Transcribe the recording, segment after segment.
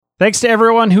Thanks to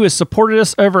everyone who has supported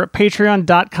us over at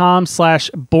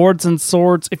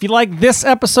patreon.com/boardsandSwords. If you like this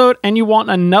episode and you want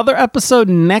another episode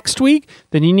next week,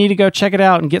 then you need to go check it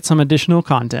out and get some additional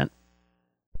content.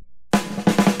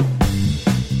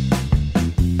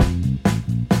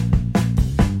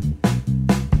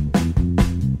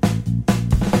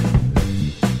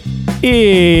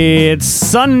 It's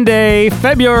Sunday,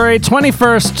 February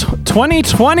 21st,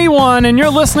 2021, and you're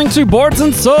listening to Boards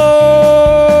and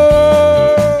Swords!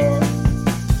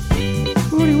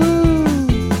 Woody woo!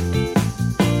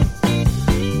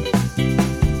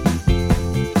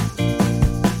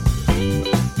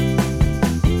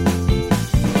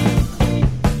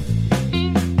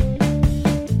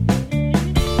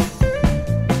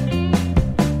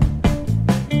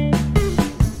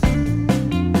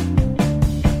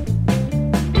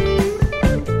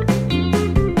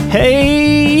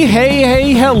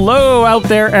 Hey, hello out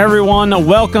there, everyone.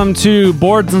 Welcome to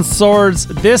Boards and Swords.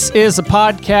 This is a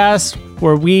podcast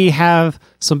where we have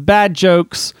some bad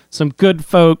jokes, some good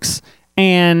folks,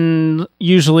 and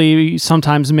usually,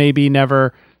 sometimes, maybe,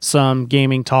 never, some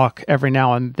gaming talk every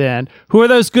now and then. Who are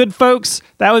those good folks?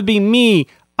 That would be me.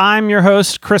 I'm your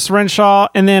host, Chris Renshaw,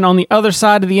 and then on the other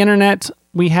side of the internet,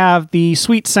 we have the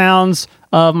sweet sounds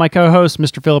of my co-host,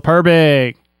 Mr. Philip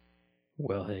Herbig.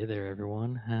 Well, hey there,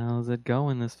 everyone. How's it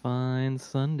going this fine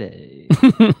Sunday? You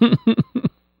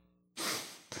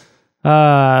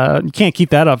can't keep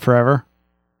that up forever.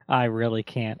 I really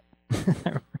can't.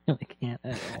 I really can't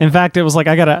at all. In fact, it was like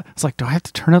it's like, do I have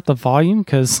to turn up the volume?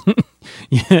 Because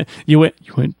you went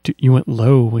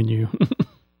low when you.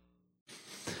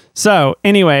 So,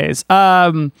 anyways,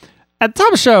 at the top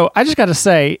of the show, I just got to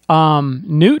say,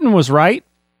 Newton was right.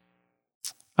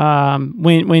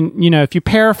 When if you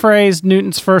paraphrase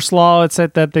Newton's first law, it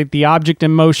said that the object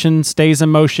in motion stays in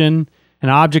motion, an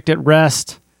object at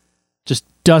rest just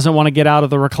doesn't want to get out of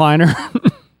the recliner.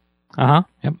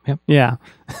 Yep. Yeah.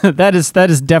 that is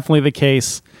definitely the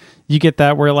case. You get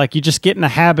that where like you just get in the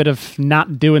habit of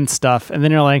not doing stuff, and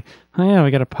then you're like, oh yeah, we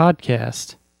got a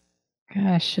podcast.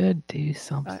 I should do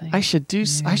something. I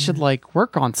should like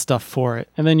work on stuff for it,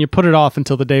 and then you put it off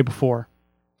until the day before.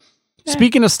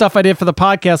 Speaking of stuff I did for the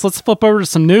podcast, let's flip over to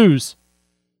some news.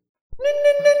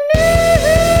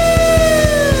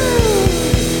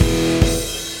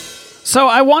 So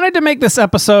I wanted to make this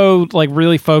episode like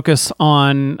really focus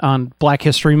on Black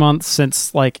History Month,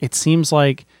 since like it seems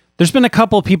like there's been a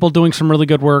couple of people doing some really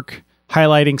good work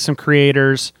highlighting some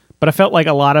creators, but I felt like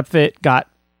a lot of it got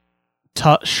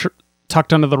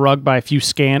tucked under the rug by a few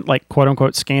quote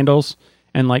unquote scandals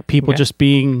and like people just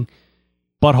being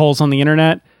buttholes on the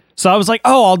internet. So I was like,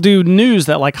 oh, I'll do news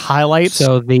that like highlights.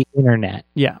 So the internet.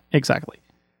 Yeah, exactly.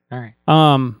 All right.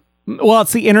 Well,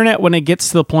 it's the internet when it gets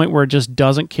to the point where it just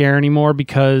doesn't care anymore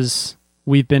because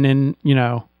we've been in,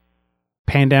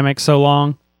 pandemic so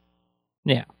long.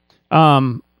 Yeah.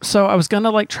 So I was going to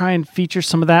like try and feature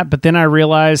some of that, but then I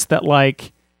realized that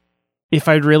like if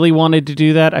I really wanted to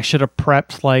do that, I should have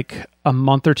prepped like a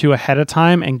month or two ahead of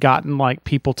time and gotten like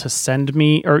people to send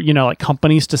me or, like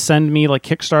companies to send me like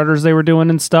Kickstarters they were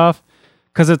doing and stuff.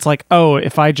 Cause it's like, oh,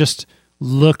 if I just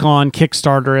look on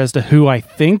Kickstarter as to who I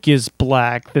think is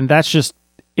Black, then that's just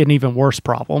an even worse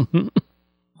problem.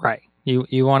 Right. You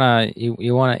wanted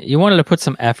to put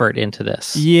some effort into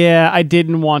this. Yeah. I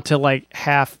didn't want to like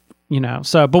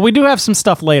but we do have some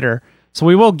stuff later, so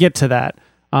we will get to that.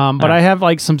 But I have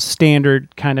like some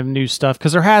standard kind of new stuff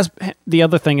because the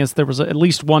other thing is there was at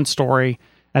least one story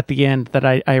at the end that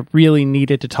I really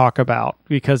needed to talk about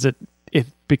because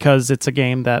it's a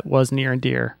game that was near and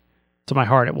dear to my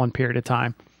heart at one period of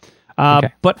time.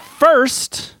 But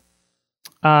first,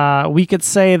 we could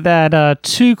say that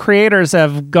two creators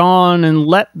have gone and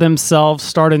let themselves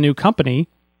start a new company.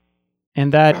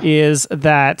 And that is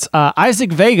that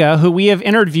Isaac Vega, who we have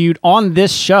interviewed on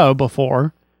this show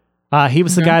before. He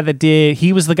was the guy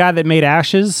that made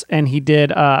Ashes, and he did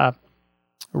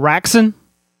Raxon,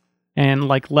 and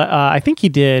I think he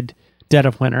did Dead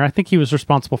of Winter. I think he was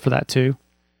responsible for that too.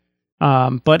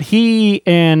 But he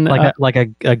and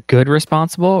a good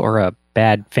responsible or a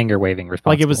bad finger waving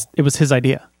responsible. Like it was his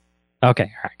idea. Okay,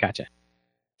 all right, gotcha.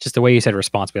 Just the way you said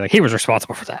responsible, like he was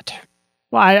responsible for that.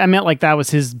 Well, I meant like that was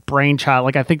his brainchild.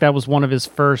 Like I think that was one of his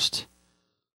first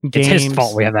games. It's his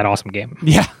fault we have that awesome game.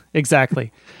 Yeah,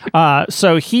 exactly.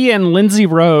 So he and Lindsay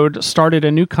Rode started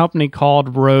a new company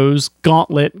called Rose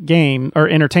Gauntlet Game or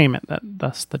Entertainment.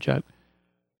 That's the joke.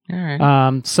 All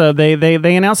right. So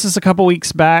they announced this a couple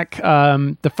weeks back.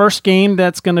 The first game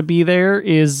that's going to be there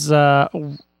is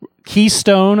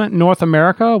Keystone North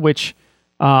America, which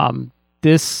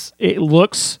it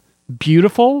looks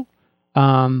beautiful.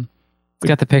 It's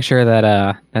got the picture of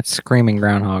that screaming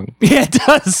groundhog. Yeah, it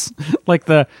does. Like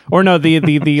the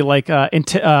like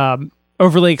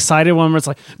overly excited one where it's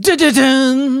like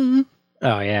dun-dun-dun.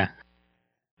 Oh yeah.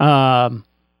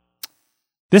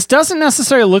 This doesn't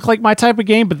necessarily look like my type of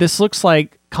game, but this looks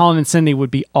like Colin and Cindy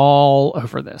would be all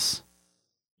over this.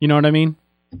 You know what I mean?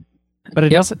 But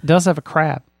it does have a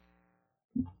crab.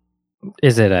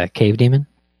 Is it a cave demon?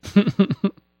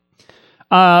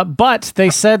 But they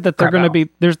said that they're going to be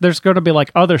there's going to be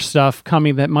like other stuff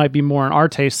coming that might be more in our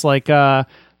taste. Like they're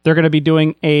going to be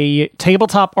doing a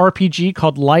tabletop RPG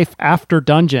called Life After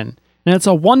Dungeon, and it's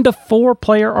a 1 to 4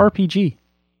 player RPG.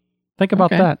 Think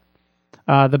about that.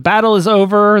 The battle is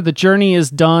over, the journey is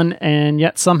done, and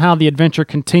yet somehow the adventure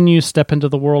continues. Step into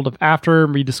the world of after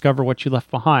and rediscover what you left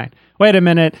behind. Wait a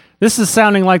minute, this is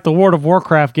sounding like the World of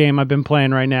Warcraft game I've been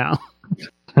playing right now.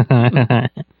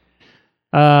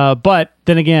 But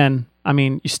then again, I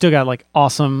mean, you still got like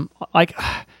awesome. Like,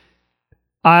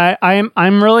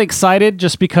 I'm really excited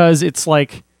just because it's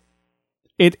like.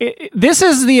 This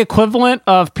is the equivalent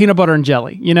of peanut butter and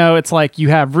jelly. You know, it's like you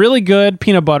have really good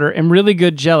peanut butter and really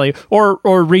good jelly, or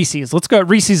Reese's. Let's go.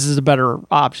 Reese's is a better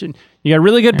option. You got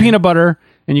really good peanut butter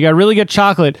and you got really good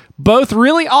chocolate, both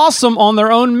really awesome on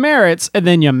their own merits, and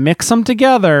then you mix them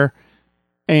together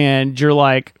and you're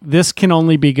like, this can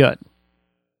only be good.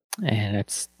 And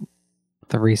it's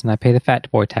the reason I pay the fat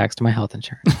boy tax to my health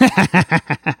insurance.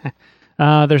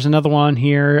 There's another one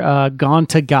here, Gone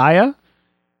to Gaia.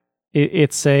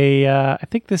 It's a, I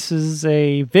think this is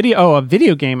a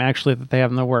video game actually that they have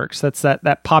in the works. That's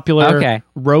that popular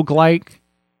roguelike.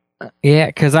 Yeah,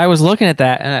 because I was looking at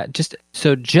that, and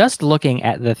just looking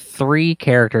at the 3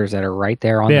 characters that are right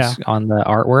there on on the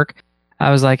artwork, I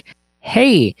was like,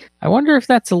 hey, I wonder if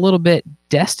that's a little bit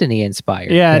Destiny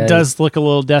inspired. Yeah, it does look a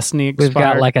little Destiny inspired. We've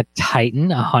got like a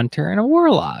Titan, a Hunter, and a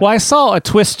Warlock. Well, I saw a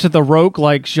twist to the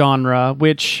roguelike genre,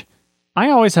 which I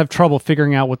always have trouble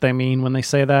figuring out what they mean when they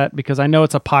say that, because I know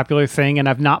it's a popular thing, and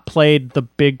I've not played the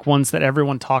big ones that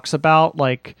everyone talks about,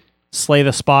 like Slay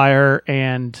the Spire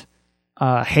and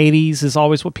Hades is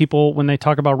always what people, when they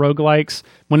talk about roguelikes,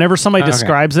 whenever somebody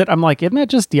describes it, I'm like, isn't that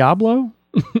just Diablo?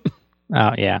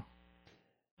 Oh, yeah.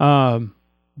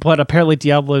 But apparently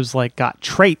Diablo's like got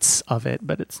traits of it,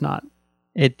 but it's not.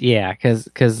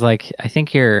 Because like, I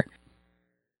think you're...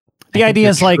 The idea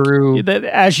is like that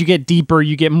as you get deeper,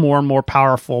 you get more and more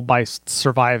powerful by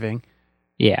surviving.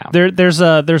 Yeah. There's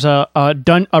a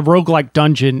roguelike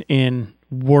dungeon in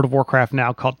World of Warcraft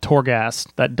now called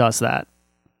Torghast that does that.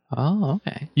 Oh,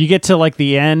 okay. You get to like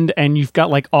the end and you've got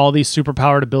like all these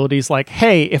superpowered abilities like,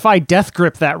 hey, if I death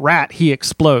grip that rat, he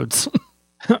explodes.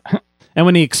 And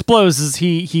when he explodes,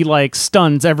 he like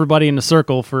stuns everybody in the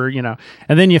circle for, you know,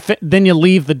 and then you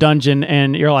leave the dungeon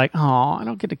and you're like, oh, I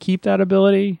don't get to keep that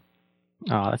ability.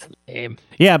 Oh, that's lame.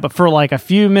 Yeah, but for like a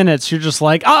few minutes, you're just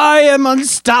like, I am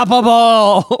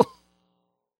unstoppable.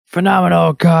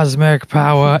 Phenomenal cosmic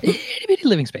power.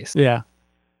 Living space. Yeah.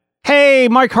 Hey,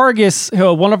 Mike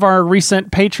Hargis, one of our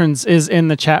recent patrons, is in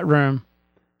the chat room.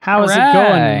 How is it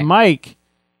going, Mike?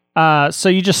 So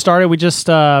you just started. We just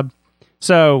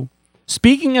so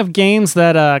speaking of games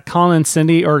that Colin and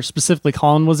Cindy, or specifically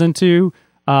Colin, was into,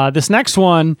 this next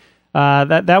one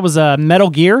that was Metal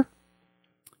Gear.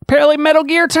 Apparently, Metal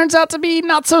Gear turns out to be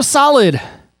not so solid.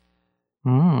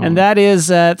 And that is,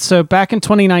 so back in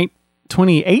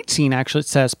 2018, actually, it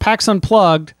says, PAX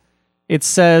Unplugged, it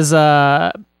says,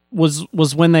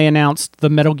 was when they announced the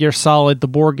Metal Gear Solid, the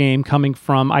board game, coming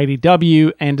from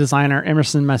IDW and designer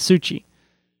Emerson Masucci.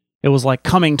 It was like,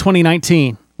 coming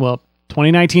 2019. Well,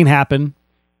 2019 happened.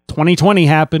 2020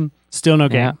 happened. Still no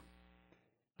game.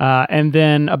 And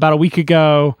then about a week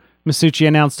ago, Masucci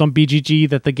announced on BGG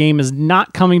that the game is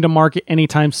not coming to market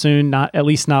anytime soon, at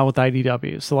least not with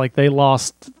IDW. So like they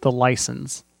lost the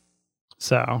license.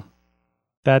 So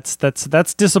that's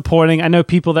disappointing. I know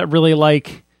people that really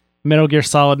like Metal Gear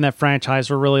Solid and that franchise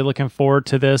were really looking forward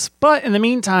to this. But in the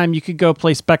meantime, you could go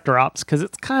play Spectre Ops because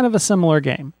it's kind of a similar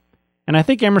game. And I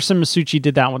think Emerson Masucci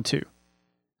did that one too.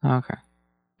 Okay.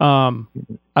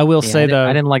 I will say though,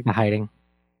 I didn't like the hiding.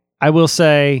 I will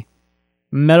say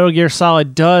Metal Gear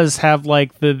Solid does have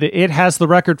like it has the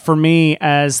record for me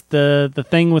as the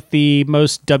thing with the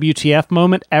most WTF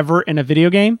moment ever in a video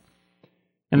game.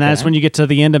 And that's when you get to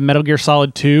the end of Metal Gear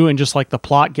Solid 2 and just like the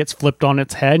plot gets flipped on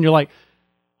its head and you're like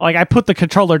I put the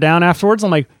controller down afterwards.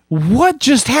 I'm like, what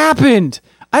just happened?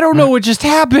 I don't know what just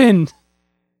happened.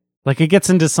 Like it gets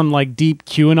into some like deep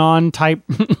QAnon type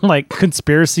like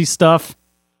conspiracy stuff.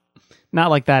 Not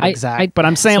like that exact, but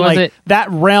I'm saying so like that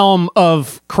realm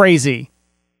of crazy.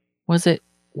 Was it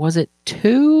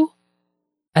 2?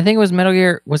 I think it was Metal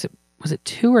Gear. Was was it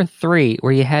 2 or 3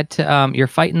 where you had to you're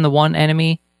fighting the one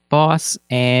enemy boss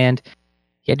and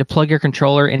you had to plug your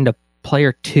controller into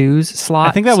player 2's slot.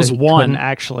 I think that was 1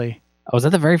 actually. Oh, was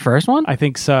that the very first one? I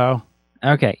think so.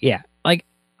 Okay, yeah. Like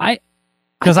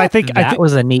because I think that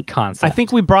was a neat concept. I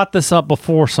think we brought this up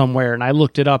before somewhere, and I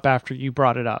looked it up after you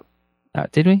brought it up.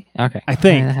 Did we? Okay. I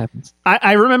think that happens.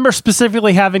 I remember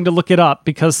specifically having to look it up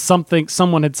because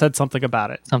someone had said something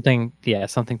about it. Something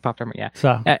popped up. Yeah.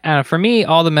 So for me,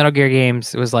 all the Metal Gear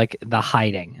games, it was like the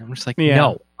hiding. I'm just like,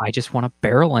 no, I just want to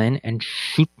barrel in and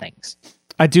shoot things.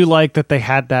 I do like that they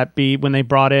had that be when they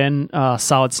brought in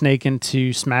Solid Snake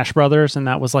into Smash Brothers, and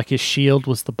that was like his shield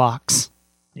was the box.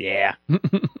 Yeah.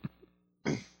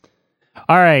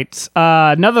 All right.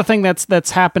 Another thing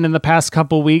that's happened in the past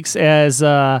couple weeks is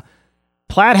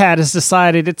Plaid has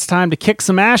decided it's time to kick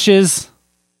some ashes.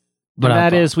 And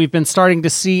that is, we've been starting to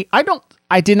see.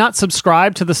 I did not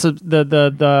subscribe to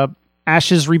the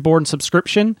Ashes Reborn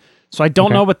subscription, so I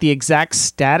don't know what the exact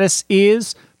status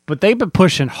is. But they've been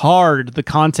pushing hard the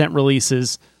content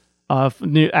releases of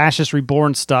new Ashes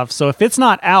Reborn stuff. So if it's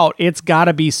not out, it's got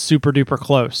to be super duper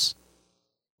close.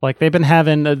 Like they've been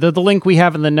having the link we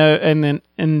have in the note and then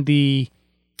in the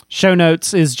show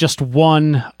notes is just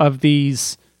one of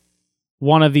these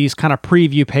kind of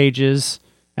preview pages,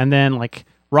 and then like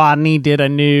Rodney did a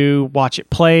new Watch It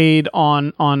Played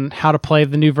on how to play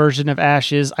the new version of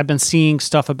Ashes. I've been seeing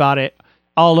stuff about it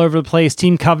all over the place.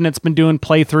 Team Covenant's been doing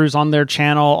playthroughs on their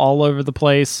channel all over the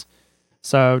place.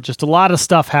 So just a lot of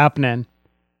stuff happening.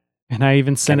 And I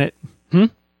even sent it.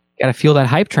 Gotta feel that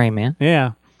hype train, man.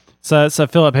 Yeah. So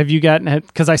Philip, have you gotten,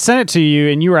 because I sent it to you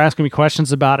and you were asking me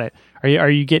questions about it. Are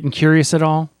you getting curious at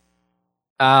all?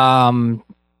 Not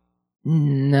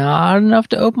enough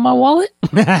to open my wallet.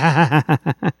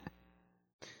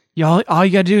 All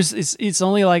you gotta do is it's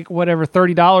only like whatever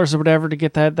 $30 or whatever to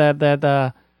get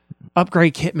that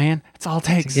upgrade kit, man. That's all it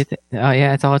takes.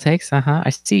 That's all it takes. I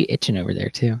see you itching over there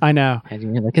too. I know.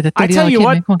 Look at the $30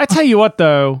 I tell you what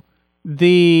though,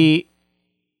 the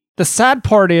sad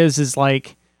part is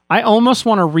like I almost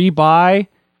want to rebuy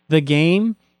the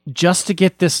game just to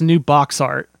get this new box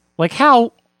art. Like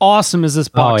how awesome is this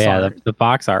box art? The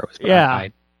box art was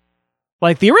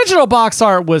like the original box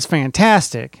art was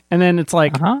fantastic, and then it's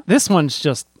like this one's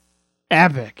just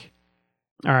epic.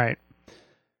 All right,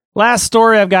 last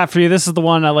story I've got for you. This is the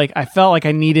one I felt like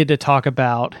I needed to talk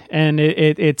about, and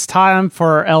it's time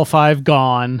for L5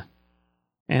 Gone,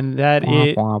 and that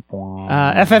is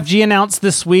FFG announced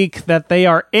this week that they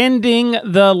are ending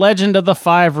the Legend of the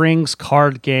Five Rings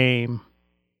card game.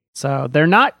 So they're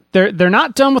not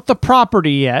done with the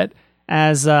property yet,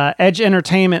 as Edge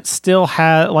Entertainment still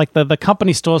has the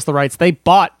company still has the rights. They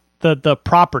bought the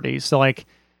property, so like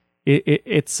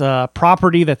it's a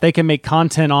property that they can make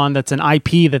content on. That's an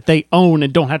IP that they own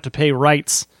and don't have to pay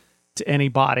rights to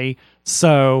anybody.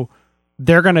 So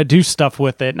they're gonna do stuff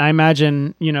with it. And I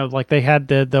imagine like they had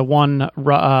the one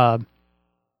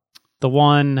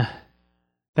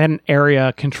they had an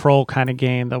area control kind of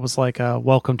game that was like a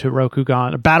Welcome to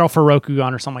Rokugan, a Battle for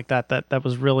Rokugan or something like that. That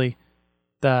was really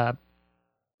I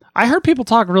heard people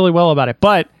talk really well about it,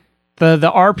 but the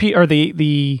RP or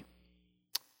the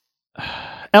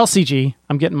LCG,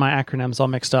 I'm getting my acronyms all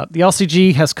mixed up. The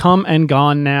LCG has come and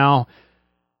gone now.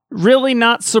 Really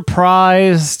not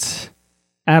surprised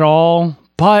at all,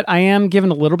 but I am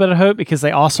given a little bit of hope because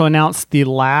they also announced the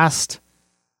last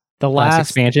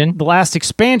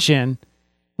expansion,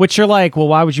 which you're like, well,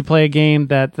 why would you play a game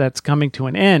that's coming to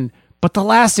an end? But the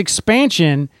last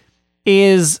expansion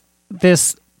is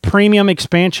this premium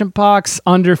expansion box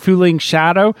under Fuling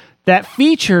Shadow that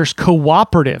features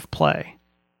cooperative play,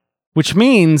 which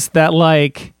means that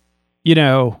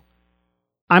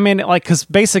because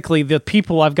basically the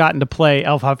people I've gotten to play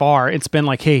L5R, it's been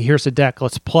like, hey, here's a deck,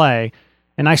 let's play.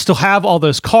 And I still have all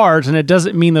those cards, and it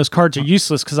doesn't mean those cards are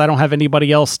useless because I don't have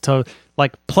anybody else to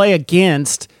play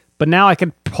against. But now I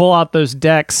can pull out those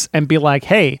decks and be like,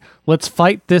 hey, let's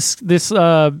fight this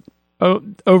over,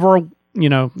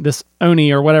 this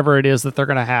Oni or whatever it is that they're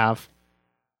going to have.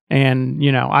 And,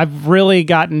 I've really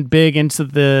gotten big into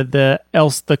the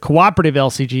cooperative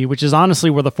LCG, which is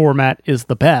honestly where the format is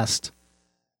the best.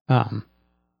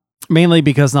 Mainly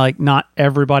because not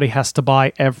everybody has to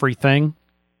buy everything,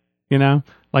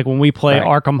 like when we play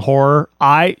Arkham Horror,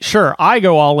 I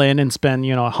go all in and spend,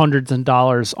 hundreds of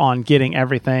dollars on getting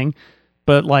everything.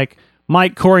 But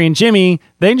Mike, Corey, and Jimmy,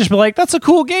 they can just be like, that's a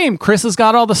cool game. Chris has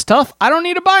got all the stuff. I don't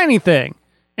need to buy anything.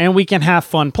 And we can have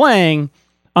fun playing,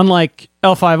 unlike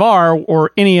L5R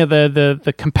or any of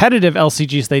the competitive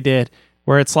LCGs they did,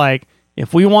 where it's like,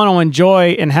 if we want to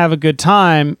enjoy and have a good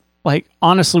time, like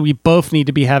honestly, we both need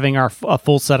to be having a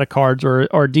full set of cards or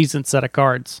a decent set of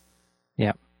cards.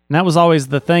 Yeah. And that was always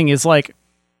the thing, is like,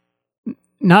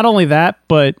 not only that,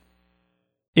 but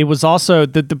it was also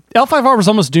the L5R was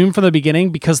almost doomed from the beginning,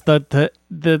 because the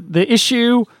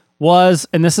issue was,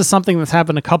 and this is something that's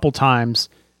happened a couple times,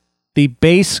 the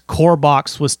base core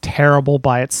box was terrible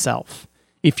by itself.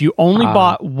 If you only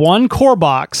bought one core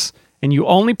box and you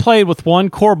only played with one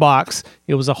core box,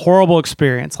 it was a horrible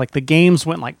experience. Like, the games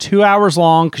went like 2 hours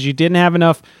long because you didn't have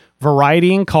enough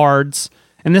variety in cards.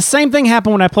 And the same thing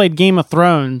happened when I played Game of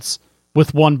Thrones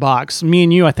with one box. Me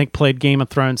and you, I think, played Game of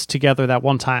Thrones together that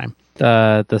one time.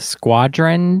 The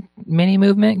Squadron mini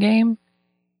movement game?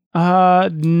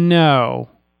 No.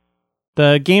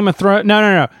 The Game of Thrones...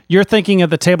 No. You're thinking of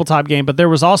the tabletop game, but there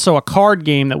was also a card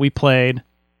game that we played.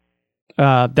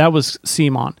 That was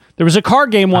CMON. There was a card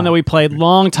game one that we played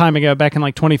long time ago, back in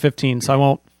like 2015, so I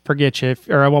won't forget you,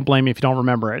 or I won't blame you if you don't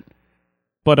remember it.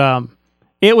 But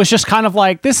it was just kind of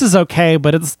like, this is okay,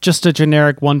 but it's just a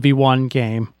generic 1v1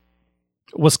 game.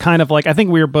 It was kind of like, I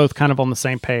think we were both kind of on the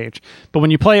same page. But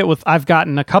when you play it with, I've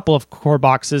gotten a couple of core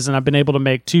boxes, and I've been able to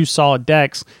make 2 solid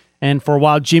decks, and for a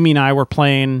while, Jimmy and I were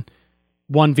playing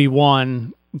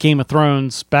 1v1 Game of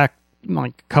Thrones back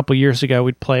like a couple years ago.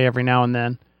 We'd play every now and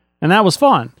then. And that was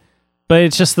fun. But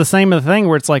it's just the same of the thing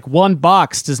where it's like, one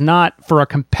box does not, for a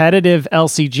competitive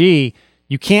LCG,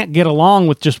 you can't get along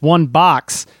with just one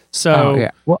box. So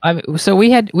well, so we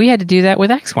had to do that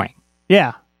with X-Wing.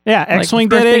 Yeah. X-Wing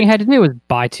did it. The first thing you had to do was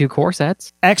buy 2 core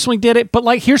sets. X-Wing did it, but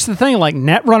like, here's the thing: like,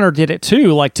 Netrunner did it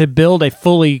too. Like, to build a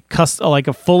fully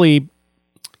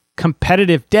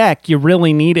competitive deck, you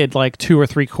really needed like 2 or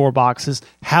 3 core boxes.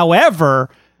 However,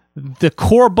 the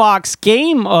core box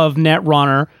game of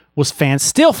Netrunner was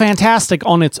still fantastic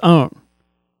on its own.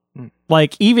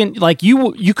 Like, even like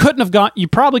you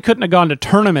probably couldn't have gone to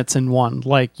tournaments and won.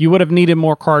 Like, you would have needed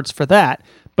more cards for that.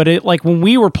 But it, like, when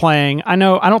we were playing, I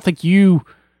don't think you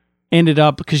ended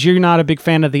up, because you're not a big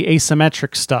fan of the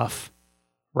asymmetric stuff.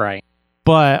 Right.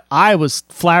 But I was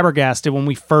flabbergasted when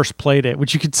we first played it,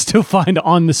 which you could still find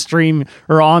on the stream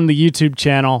or on the YouTube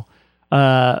channel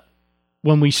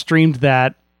when we streamed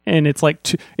that. And it's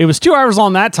like it was 2 hours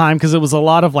long that time, because it was a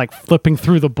lot of like flipping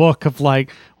through the book of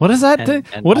like, what is that?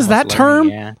 What is that term?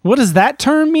 Yeah. What does that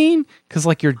term mean? Because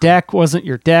like, your deck wasn't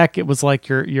your deck; it was like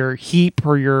your heap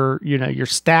or your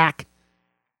stack.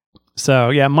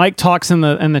 So yeah, Mike talks in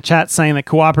the chat saying that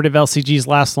cooperative LCGs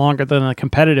last longer than the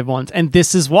competitive ones, and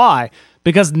this is why,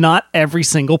 because not every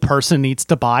single person needs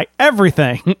to buy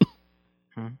everything.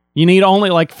 You need only,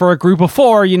 like, for a group of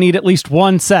 4, you need at least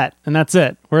one set, and that's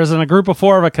it. Whereas in a group of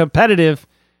 4 of a competitive,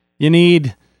 you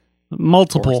need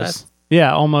multiples.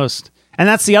 Yeah, almost. And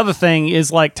that's the other thing, is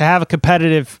like, to have a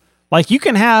competitive, like, you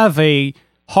can have a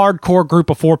hardcore group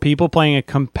of 4 people playing a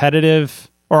competitive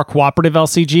or a cooperative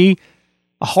LCG.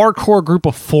 A hardcore group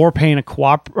of 4 playing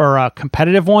a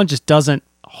competitive one just doesn't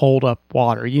hold up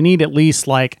water. You need at least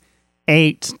like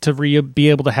 8 to be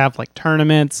able to have like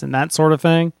tournaments and that sort of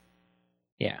thing.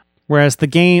 Yeah. Whereas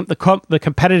the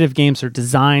competitive games are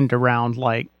designed around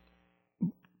like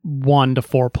 1 to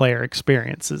 4 player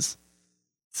experiences.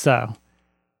 So,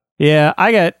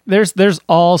 yeah, there's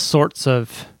all sorts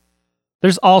of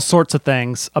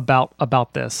things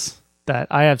about this that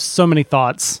I have so many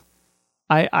thoughts.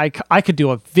 I could do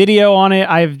a video on it.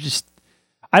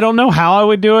 I don't know how I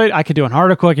would do it. I could do an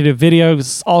article. I could do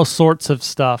videos, all sorts of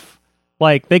stuff.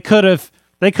 Like, they could have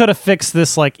fixed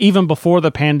this, like, even before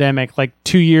the pandemic, like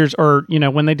 2 years, or,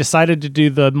 when they decided to do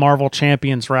the Marvel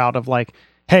Champions route of like,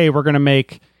 hey, we're going to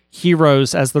make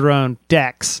heroes as their own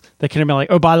decks. They could have been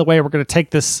like, oh, by the way, we're going to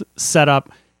take this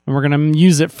setup and we're going to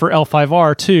use it for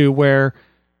L5R too, where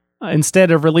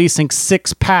instead of releasing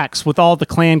 6 packs with all the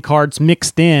clan cards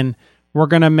mixed in, we're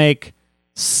going to make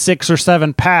 6 or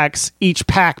 7 packs, each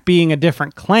pack being a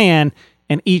different clan,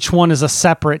 and each one is a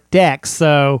separate deck.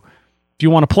 So if you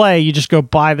want to play, you just go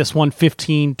buy this one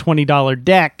 $15, $20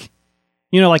 deck.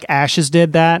 Like Ashes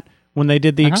did that when they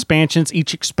did the expansions.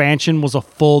 Each expansion was a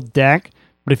full deck,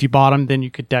 but if you bought them, then you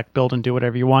could deck build and do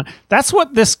whatever you want. That's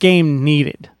what this game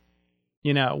needed.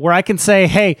 Where I can say,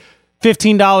 hey,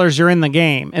 $15, you're in the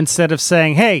game, instead of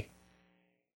saying, hey,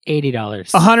 $80,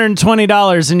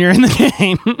 $120, and you're in the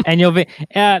game, and you'll be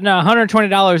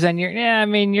 $120,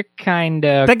 and you're kind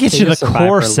of, that gets you the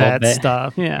core set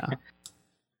stuff.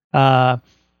 Yeah.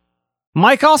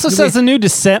 Mike also says the new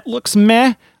Descent looks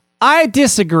meh. I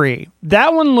disagree.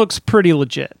 That one looks pretty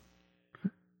legit.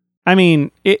 I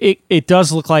mean, it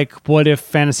does look like what if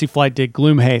Fantasy Flight did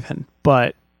Gloomhaven,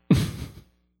 but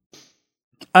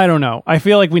I don't know. I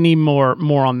feel like we need more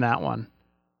on that one.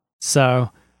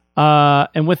 So.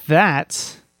 And with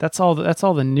that that's all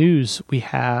the news we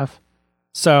have.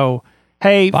 So,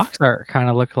 hey, box art kind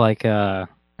of look like are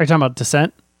you talking about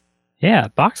Descent? Yeah,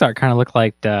 box art kind of look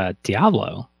like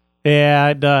Diablo. Yeah,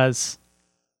 it does.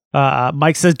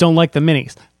 Mike says don't like the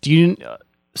minis.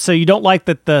 So you don't like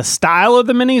that the style of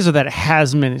the minis, or that it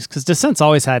has minis? Because Descent's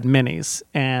always had minis,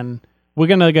 and we're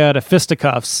gonna go to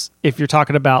fisticuffs if you're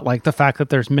talking about like the fact that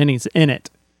there's minis in it.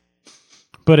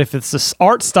 But if it's this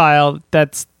art style,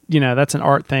 that's an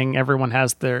art thing. Everyone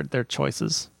has their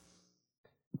choices.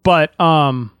 But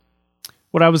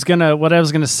what I was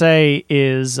gonna say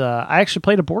is I actually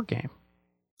played a board game.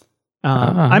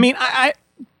 I mean, I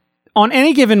on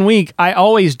any given week I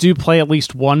always do play at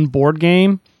least one board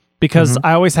game, because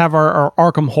I always have our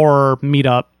Arkham Horror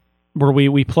meetup where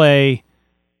we play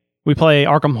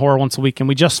Arkham Horror once a week, and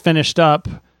we just finished up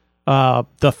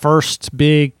the first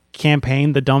big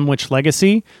campaign, the Dunwich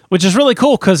Legacy, which is really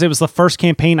cool because it was the first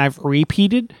campaign I've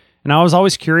repeated, and I was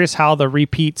always curious how the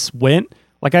repeats went.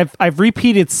 Like I've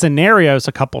repeated scenarios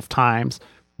a couple of times.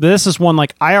 This is one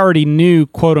like I already knew,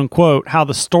 quote unquote, how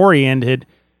the story ended,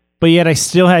 but yet I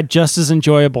still had just as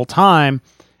enjoyable time.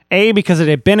 A, because it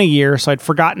had been a year, so I'd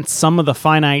forgotten some of the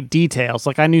finite details.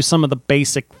 Like I knew some of the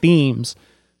basic themes,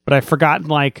 but I'd forgotten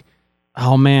like,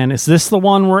 oh man, is this the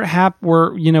one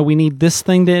where we need this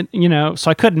thing to,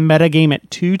 so I couldn't metagame it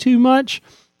too much.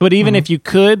 But even if you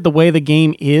could, the way the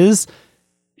game is,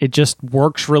 it just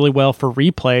works really well for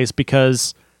replays,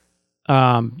 because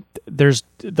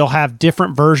they'll have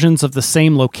different versions of the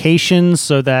same locations,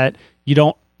 so that you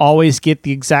don't always get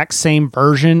the exact same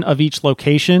version of each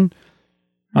location.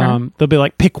 They'll be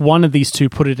like, pick one of these two,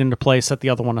 put it into place, set the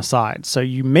other one aside. So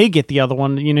you may get the other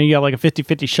one, you got like a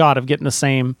 50-50 shot of getting the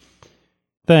same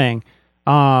thing.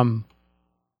 So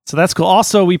that's cool.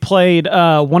 Also, we played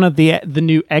one of the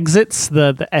new exits,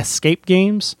 the escape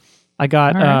games. I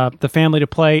got the family to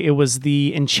play. It was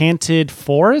the Enchanted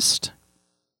Forest.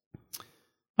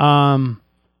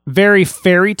 Very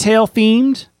fairy tale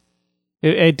themed.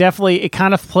 It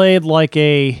kind of played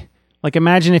like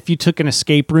imagine if you took an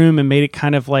escape room and made it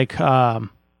kind of like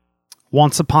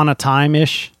Once Upon a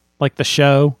Time-ish, like the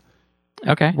show.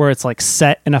 Okay. Where it's like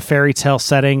set in a fairy tale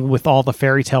setting with all the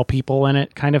fairy tale people in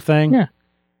it, kind of thing.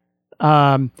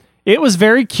 Yeah. It was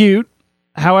very cute.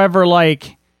 However,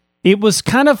 like it was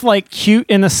kind of like cute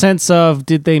in the sense of,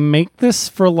 did they make this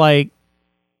for like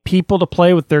people to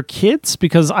play with their kids?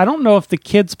 Because I don't know if the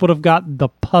kids would have got the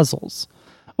puzzles,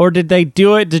 or did they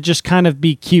do it to just kind of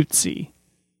be cutesy?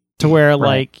 To where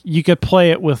like you could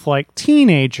play it with like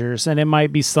teenagers and it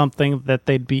might be something that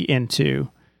they'd be into.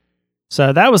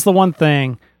 So that was the one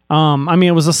thing. I mean,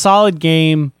 it was a solid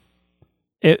game.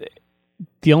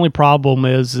 The only problem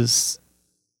is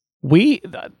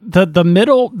the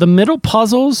middle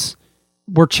puzzles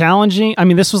were challenging. I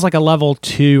mean, this was like a level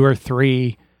 2 or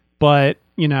 3, but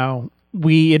it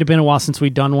had been a while since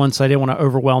we'd done one, so I didn't want to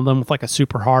overwhelm them with like a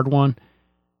super hard one.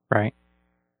 Right.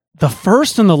 The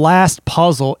first and the last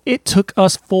puzzle, it took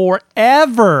us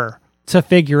forever to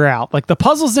figure out. Like the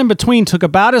puzzles in between took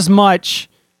about as much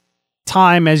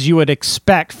time as you would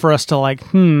expect for us to like,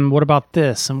 what about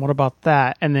this and what about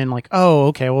that? And then like, oh,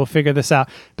 okay, we'll figure this out.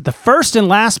 But the first and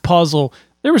last puzzle,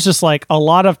 there was just like a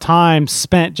lot of time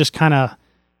spent just kind of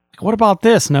like, what about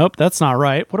this? Nope, that's not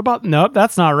right. What about, nope,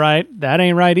 that's not right. That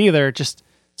ain't right either. Just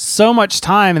so much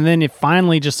time. And then it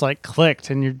finally just like clicked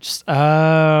and you're just,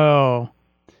 oh,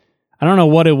 I don't know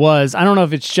what it was. I don't know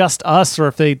if it's just us or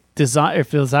if if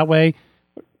it was that way.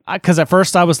 Because at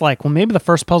first I was like, well, maybe the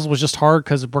first puzzle was just hard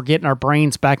because we're getting our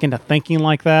brains back into thinking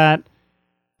like that.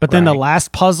 But then the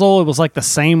last puzzle, it was like the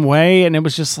same way. And it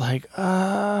was just like,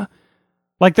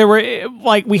 like there were,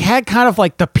 like we had kind of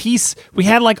like we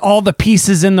had like all the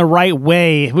pieces in the right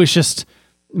way. It was just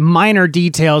minor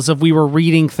details of we were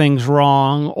reading things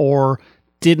wrong or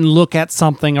didn't look at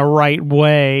something a right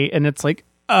way. And it's like,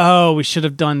 oh, we should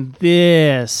have done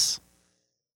this.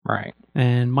 Right.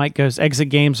 And Mike goes, exit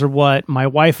games are what my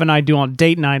wife and I do on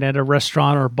date night at a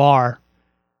restaurant or bar.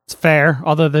 It's fair,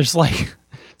 although there's like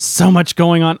so much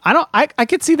going on. I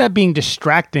could see that being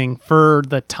distracting for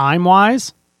the time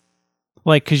wise.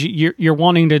 Like, cause you're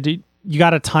wanting to do, you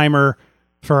got a timer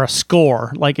for a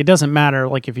score. Like it doesn't matter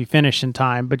like if you finish in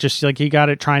time, but just like you got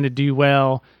it trying to do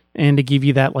well and to give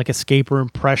you that like escape room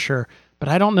pressure. But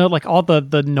I don't know, like all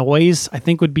the noise I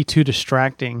think would be too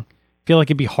distracting. I feel like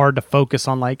it'd be hard to focus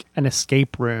on like an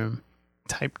escape room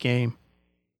type game.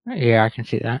 Yeah, I can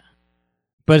see that.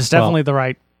 But it's definitely the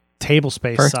right table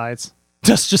space size.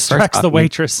 Just distracts the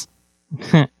waitress.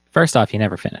 First off, you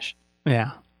never finish.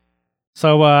 Yeah.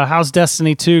 So how's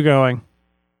Destiny 2 going?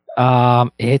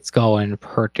 It's going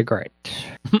pretty great.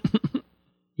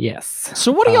 Yes.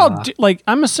 So what do y'all do? Like,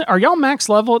 are y'all max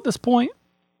level at this point?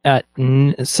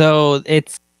 So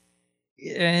it's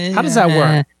how does that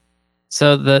work?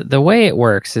 So the way it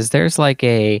works is there's like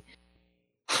a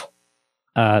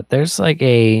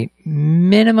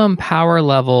minimum power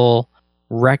level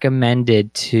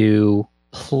recommended to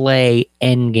play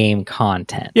end game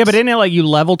content. Yeah, but isn't it like you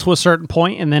level to a certain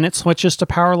point and then it switches to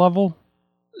power level?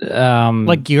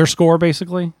 Like gear score,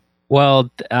 basically?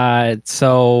 Well,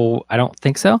 so I don't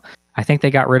think so. I think they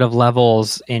got rid of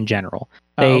levels in general.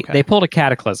 They pulled a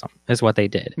cataclysm, is what they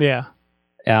did. Yeah.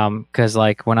 Because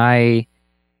like when I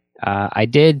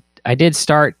did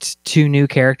start 2 new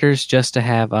characters just to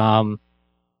have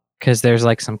because there's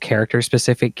like some character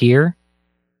specific gear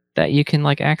that you can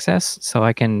like access. So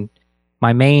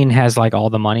my main has like all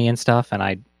the money and stuff, and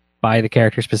I buy the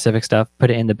character specific stuff, put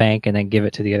it in the bank, and then give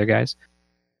it to the other guys.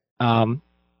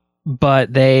 But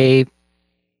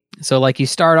so like you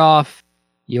start off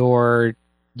your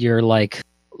like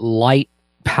light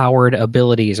powered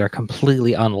abilities are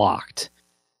completely unlocked.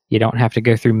 You don't have to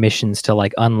go through missions to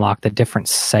like unlock the different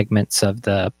segments of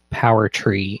the power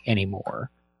tree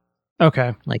anymore.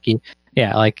 Okay.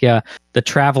 The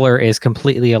Traveler is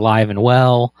completely alive and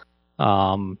well.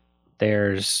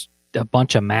 There's a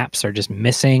bunch of maps are just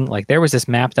missing. Like there was this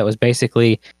map that was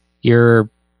basically you're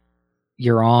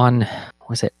on,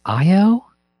 was it Io?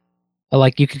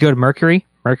 Like you could go to Mercury.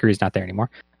 Mercury's not there anymore.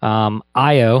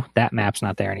 Io, that map's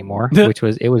not there anymore.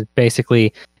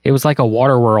 It was like a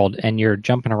water world, and you're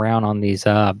jumping around on these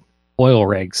oil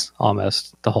rigs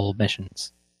almost the whole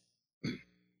missions.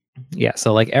 Yeah,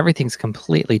 so like everything's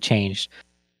completely changed.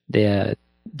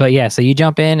 But yeah, so you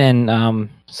jump in and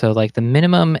so like the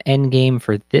minimum end game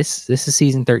for this is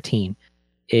season 13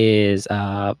 is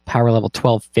power level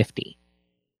 1250.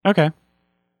 Okay.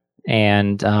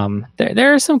 And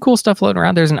there is some cool stuff floating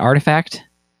around. There's an artifact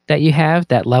that you have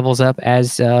that levels up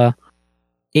as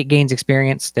it gains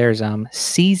experience. There's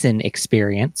season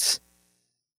experience.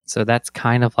 So that's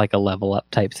kind of like a level up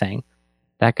type thing.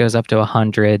 That goes up to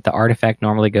 100. The artifact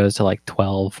normally goes to like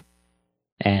 12.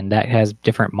 And that has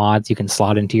different mods you can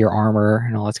slot into your armor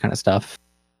and all that kind of stuff.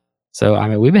 So, I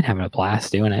mean, we've been having a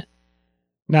blast doing it.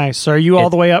 Nice. So are you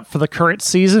all the way up for the current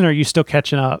season, or are you still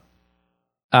catching up?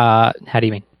 How do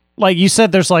you mean? Like you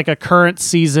said, there's like a current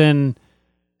season.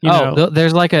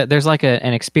 There's like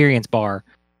an experience bar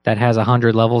that has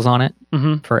 100 levels on it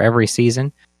for every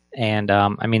season. And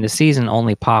I mean, the season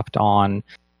only popped on,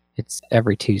 it's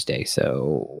every Tuesday.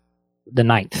 So the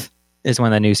 9th is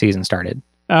when the new season started.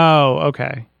 Oh,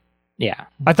 okay. Yeah.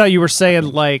 I thought you were saying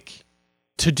like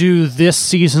to do this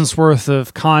season's worth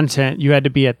of content, you had to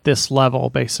be at this level,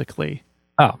 basically.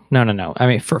 Oh, no. I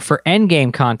mean, for end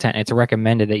game content, it's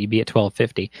recommended that you be at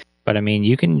 1250. But I mean,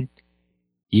 you can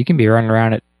be running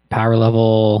around at power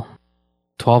level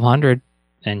 1200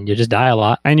 and you just die a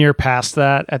lot. And you're past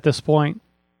that at this point?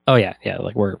 Oh yeah.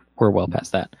 Like we're well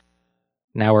past that.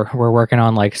 Now we're working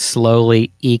on like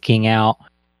slowly eking out.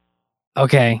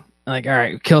 Okay, like all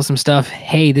right, kill some stuff.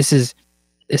 Hey, this is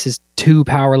 2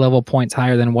 power level points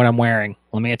higher than what I'm wearing.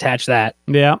 Let me attach that.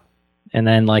 Yeah. And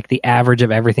then like the average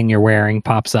of everything you're wearing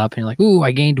pops up and you're like, ooh,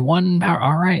 I gained 1 power.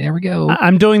 All right, there we go.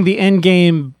 I'm doing the end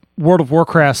game World of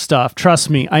Warcraft stuff. Trust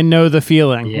me, I know the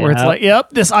feeling where it's like, yep,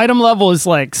 this item level is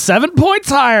like 7 points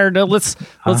higher. Now let's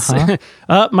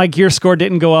my gear score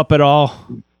didn't go up at all.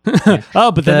 Yeah.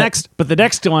 But the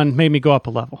next one made me go up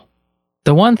a level.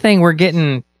 The one thing we're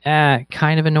getting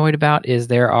kind of annoyed about is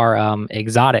there are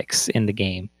exotics in the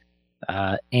game.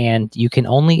 And you can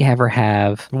only ever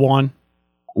have one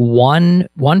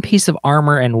piece of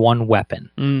armor and 1 weapon.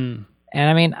 And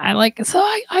I mean,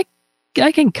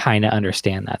 I can kind of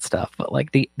understand that stuff, but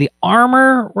like the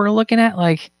armor we're looking at,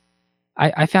 like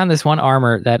I found this one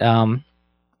armor that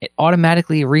it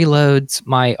automatically reloads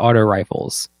my auto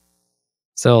rifles.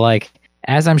 So like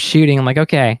as I'm shooting, I'm like,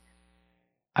 okay,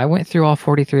 I went through all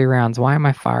 43 rounds. Why am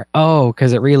I firing? Oh,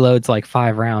 because it reloads like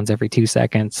 5 rounds every 2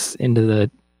 seconds into the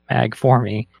mag for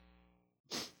me.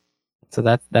 So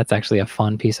that's actually a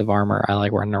fun piece of armor I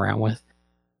like running around with.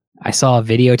 I saw a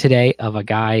video today of a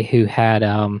guy who had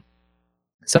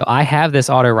so I have this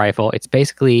auto rifle. It's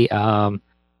basically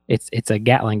it's a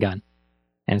Gatling gun,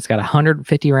 and it's got a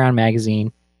 150 round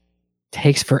magazine.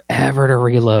 Takes forever to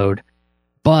reload,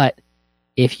 but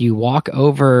if you walk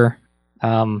over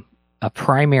a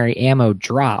primary ammo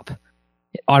drop,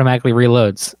 it automatically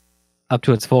reloads up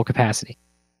to its full capacity.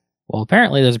 Well,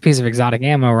 apparently there's a piece of exotic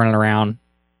ammo running around,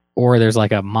 or there's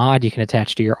like a mod you can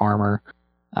attach to your armor,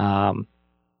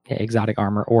 exotic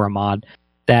armor or a mod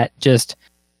that just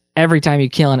every time you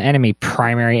kill an enemy,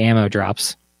 primary ammo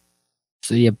drops.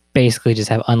 So you basically just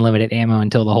have unlimited ammo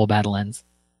until the whole battle ends.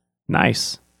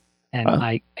 Nice. And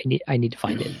I need to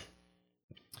find it.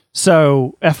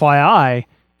 So, FYI,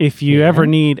 if you ever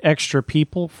need extra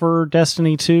people for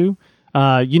Destiny 2,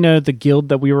 the guild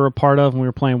that we were a part of when we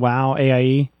were playing WoW,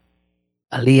 AIE?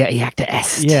 Alia Iacta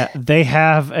Est. Yeah, they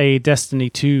have a Destiny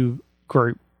 2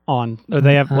 group on. Or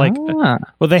they have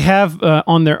they have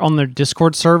on their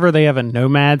Discord server, they have a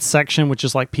Nomads section, which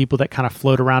is like people that kind of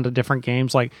float around to different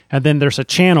games. And then there's a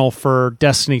channel for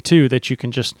Destiny 2 that you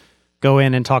can just go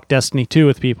in and talk Destiny 2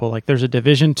 with people. Like there's a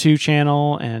Division 2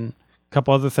 channel and a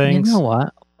couple other things. You know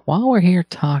what? While we're here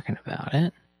talking about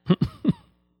it, I'm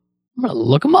gonna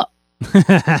look them up.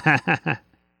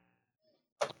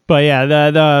 But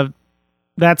yeah,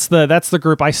 that's the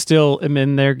group. I still am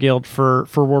in their guild for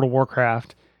World of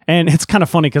Warcraft, and it's kind of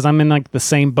funny because I'm in like the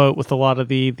same boat with a lot of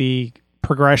the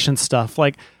progression stuff.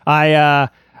 Like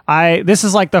this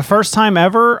is like the first time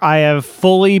ever I have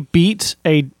fully beat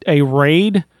a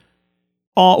raid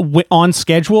on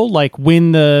schedule, like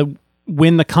when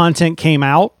the content came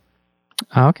out.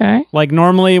 Okay. Like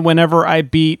normally when I've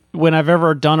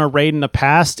ever done a raid in the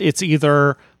past, it's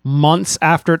either months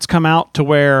after it's come out to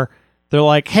where they're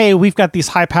like, hey, we've got these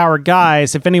high powered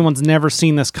guys. If anyone's never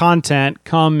seen this content,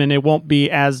 come and it won't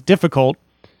be as difficult.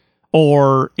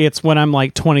 Or it's when I'm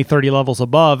like 20, 30 levels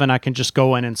above and I can just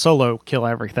go in and solo kill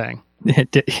everything.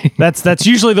 That's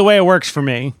usually the way it works for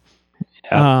me.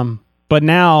 Yeah. But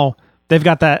now they've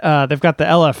got the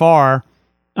LFR.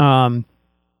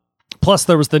 Plus,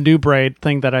 there was the new braid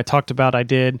thing that I talked about. I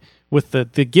did with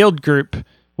the guild group,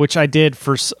 which I did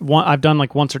I've done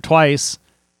like once or twice.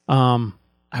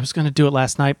 I was going to do it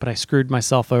last night, but I screwed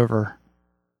myself over.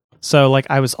 So like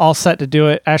I was all set to do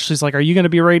it. Ashley's like, "Are you going to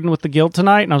be raiding with the guild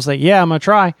tonight?" And I was like, "Yeah, I'm going to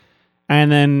try."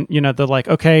 And then they're like,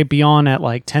 "Okay, be on at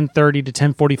like 10:30 to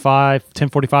 10:45.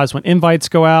 10:45 is when invites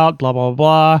go out. Blah blah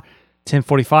blah."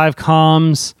 10:45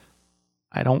 comes.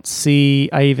 I don't see,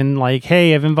 I even like, hey,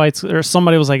 have invites, or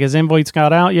somebody was like, has invites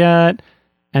got out yet?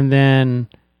 And then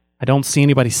I don't see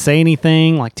anybody say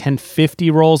anything. Like 10:50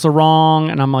 rolls are wrong.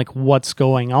 And I'm like, what's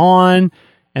going on?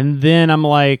 And then I'm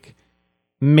like,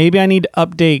 maybe I need to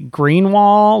update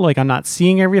Greenwall. Like I'm not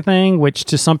seeing everything, which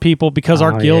to some people, because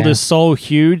our guild is so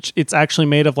huge, it's actually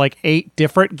made of like 8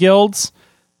 different guilds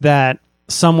that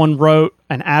someone wrote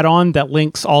an add-on that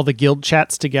links all the guild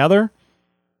chats together.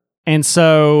 And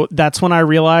so that's when I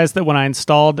realized that when I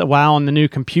installed WoW on the new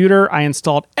computer, I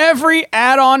installed every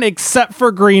add-on except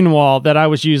for Greenwall that I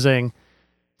was using.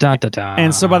 Da, da, da.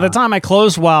 And so by the time I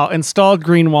closed WoW, installed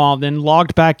Greenwall, then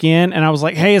logged back in, and I was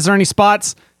like, hey, is there any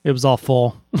spots? It was all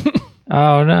full.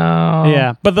 Oh, no.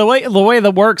 Yeah. But the way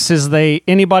that works is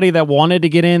anybody that wanted to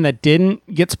get in that didn't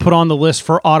gets put on the list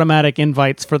for automatic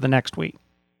invites for the next week.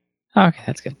 Okay,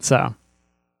 that's good. So,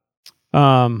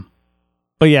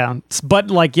 but yeah,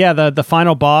 the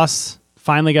final boss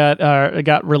finally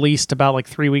got released about like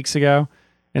 3 weeks ago,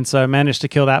 and so I managed to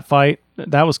kill that fight.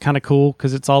 That was kind of cool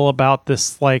because it's all about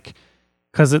this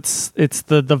because it's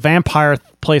the vampire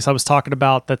place I was talking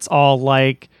about. That's all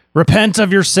like repent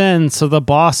of your sins. So the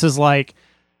boss is like,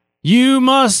 you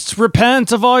must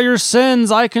repent of all your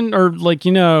sins.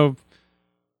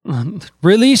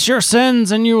 Release your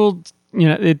sins, and you will.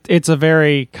 It's a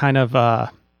very kind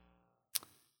of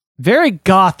very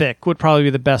gothic would probably be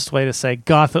the best way to say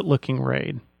gothic looking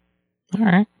raid. All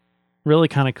right. Really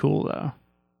kind of cool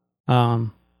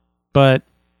though. But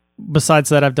besides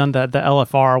that, I've done the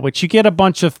LFR, which you get a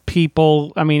bunch of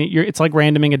people. I mean, it's like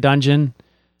randoming a dungeon.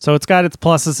 So it's got its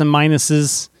pluses and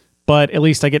minuses, but at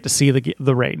least I get to see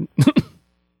the raid.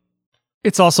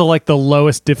 It's also like the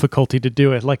lowest difficulty to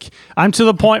do it. Like I'm to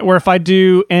the point where if I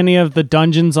do any of the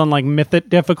dungeons on like mythic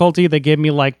difficulty, they give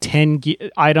me like 10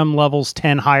 item levels,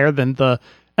 10 higher than the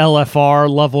LFR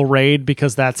level raid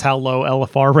because that's how low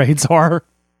LFR raids are.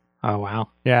 Oh, wow.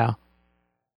 Yeah.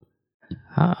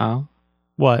 Uh-oh.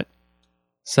 What?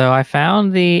 So I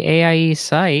found the AIE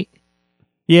site.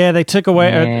 Yeah, they took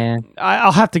away.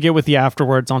 I'll have to get with you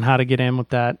afterwards on how to get in with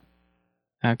that.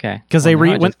 Okay. Because gives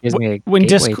me a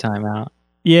gateway timeout.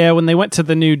 Yeah, when they went to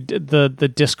the new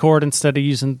the Discord instead of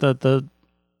using the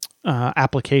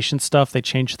application stuff, they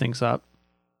changed things up.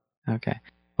 Okay.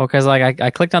 Well, because like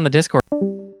I clicked on the Discord.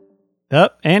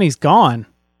 Yep, and he's gone.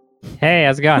 Hey,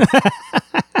 how's it going?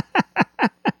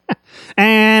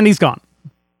 And he's gone.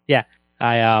 Yeah,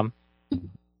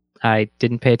 I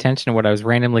didn't pay attention to what I was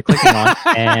randomly clicking on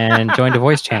and joined a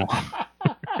voice channel.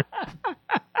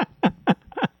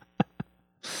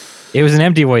 It was an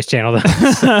empty voice channel,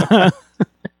 though. So.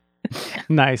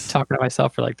 Nice. Talking to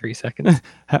myself for like 3 seconds.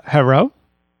 Hello?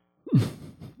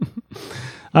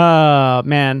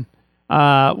 Man.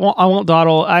 Well, I won't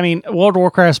dawdle. I mean, World of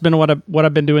Warcraft's been what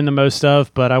I've been doing the most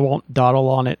of, but I won't dawdle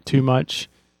on it too much,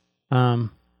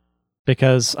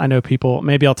 because I know people.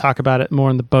 Maybe I'll talk about it more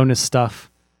in the bonus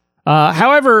stuff.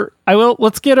 However, I will.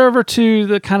 Let's get over to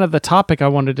the kind of the topic I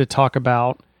wanted to talk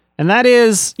about, and that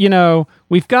is,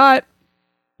 we've got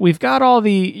all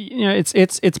the,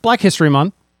 it's Black History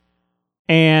Month,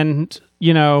 and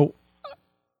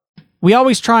we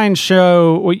always try and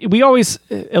show, we always,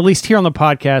 at least here on the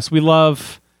podcast, we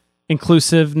love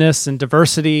inclusiveness and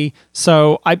diversity.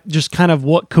 So I just kind of,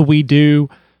 what could we do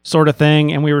sort of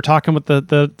thing. And we were talking with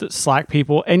the Slack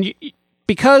people, and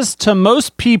because to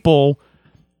most people,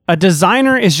 a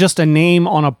designer is just a name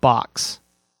on a box.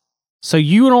 So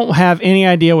you don't have any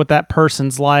idea what that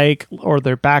person's like or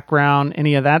their background,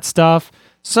 any of that stuff.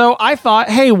 So I thought,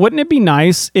 hey, wouldn't it be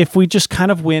nice if we just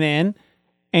kind of went in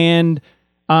and,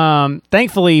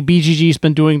 thankfully, BGG's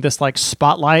been doing this like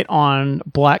spotlight on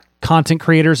Black content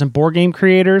creators and board game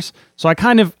creators. So I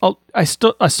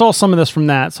stole some of this from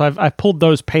that. So I've pulled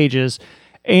those pages,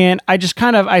 and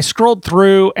I scrolled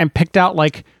through and picked out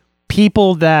like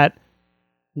people that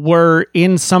were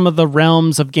in some of the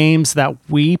realms of games that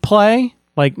we play,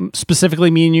 like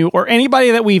specifically me and you, or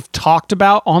anybody that we've talked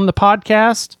about on the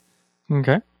podcast.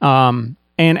 Okay.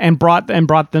 And brought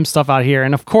them stuff out here.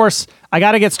 And of course, I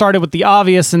got to get started with the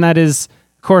obvious, and that is,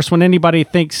 of course, when anybody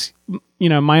thinks,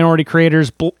 minority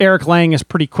creators, Eric Lang is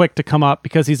pretty quick to come up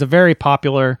because he's a very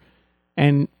popular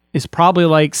and is probably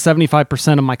like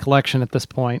 75% of my collection at this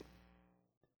point.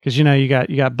 Because, you got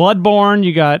Bloodborne,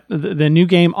 you got the new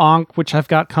game Ankh, which I've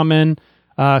got coming,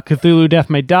 Cthulhu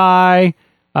Death May Die.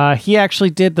 He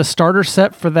actually did the starter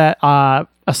set for that A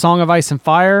Song of Ice and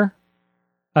Fire.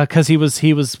 Because he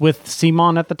was with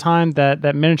Simon at the time,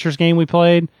 that miniatures game we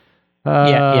played.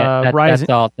 That's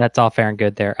all fair and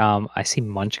good there. I see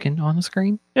Munchkin on the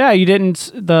screen. Yeah, you didn't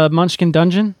the Munchkin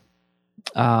Dungeon.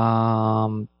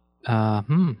 All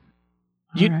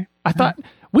right. I thought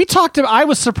we talked about. I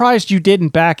was surprised you didn't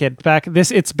back it.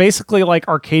 It's basically like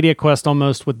Arcadia Quest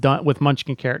almost with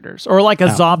Munchkin characters, or like a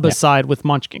Zombicide with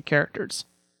Munchkin characters.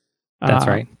 That's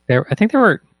right. I think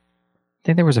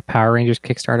there was a Power Rangers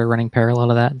Kickstarter running parallel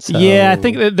to that. So yeah, I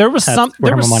think there was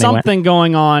something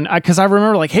going on, because I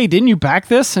remember like, hey, didn't you back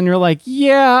this? And you're like,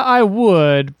 yeah, I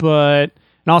would, but.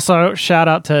 And also shout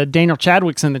out to Daniel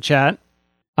Chadwick's in the chat.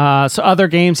 So other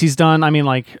games he's done, I mean,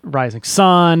 like Rising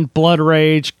Sun, Blood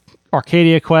Rage,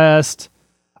 Arcadia Quest,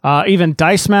 even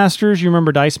Dice Masters. You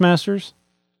remember Dice Masters?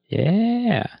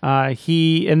 Yeah.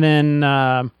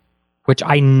 Which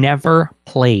I never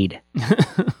played.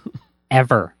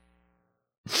 Ever.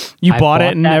 You bought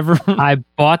it and never. I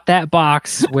bought that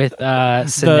box with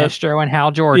Sinestro and Hal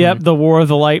Jordan. Yep, the War of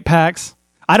the Light packs.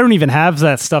 I don't even have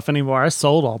that stuff anymore. I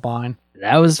sold all mine.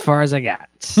 That was as far as I got.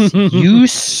 You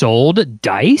sold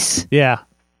dice? Yeah.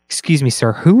 Excuse me,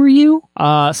 sir. Who are you?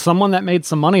 Someone that made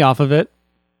some money off of it.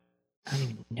 I don't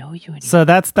even know you anymore. So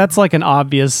that's like an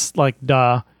obvious, like,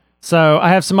 duh. So I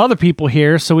have some other people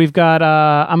here. So we've got,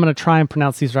 I'm going to try and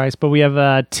pronounce these right, but we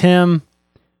have Tim,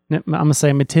 I'm going to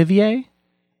say Mativier.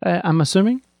 I'm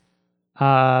assuming.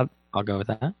 I'll go with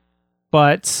that.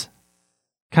 But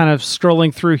kind of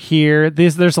scrolling through here,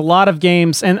 there's a lot of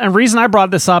games, and the reason I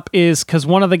brought this up is because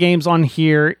one of the games on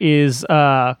here is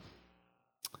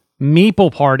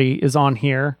Meeple Party is on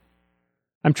here.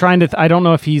 I'm trying to. I don't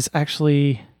know if he's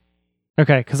actually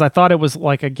okay, because I thought it was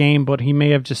like a game, but he may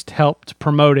have just helped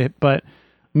promote it. But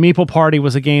Meeple Party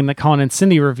was a game that Colin and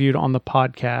Cindy reviewed on the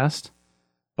podcast.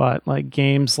 But like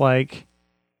games like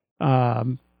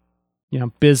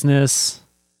Business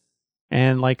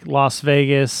and like Las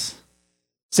Vegas.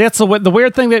 See, that's the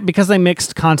weird thing, that because they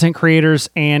mixed content creators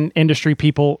and industry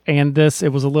people and this, it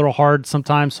was a little hard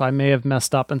sometimes, so I may have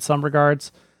messed up in some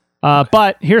regards.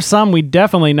 But here's some we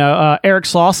definitely know. Eric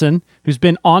Slauson, who's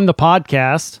been on the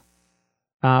podcast.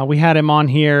 We had him on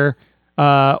here,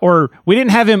 or we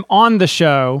didn't have him on the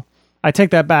show. I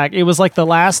take that back. It was like the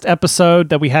last episode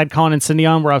that we had Colin and Cindy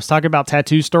on where I was talking about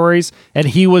tattoo stories, and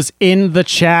he was in the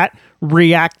chat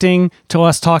reacting to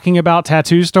us talking about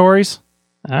tattoo stories.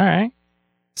 All right.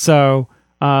 So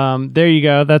there you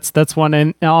go. That's one.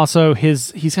 And also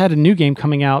he's had a new game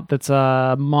coming out that's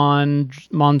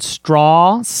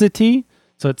Monstrosity.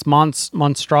 So it's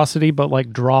monstrosity, but like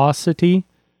Drawcity.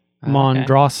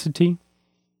 Monstrosity.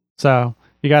 So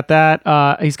you got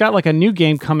that. He's got like a new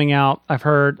game coming out. I've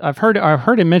heard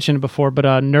him mention it before, but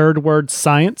Nerd Word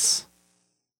Science.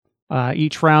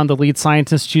 Each round, the lead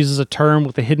scientist chooses a term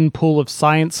with a hidden pool of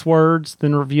science words,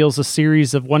 then reveals a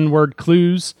series of one-word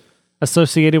clues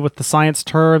associated with the science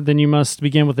term. Then you must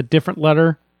begin with a different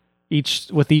letter, each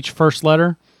first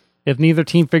letter. If neither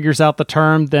team figures out the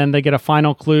term, then they get a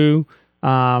final clue.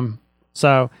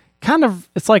 So kind of,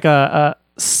 it's like a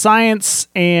science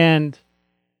and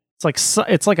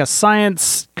it's like a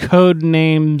science code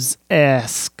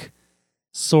names-esque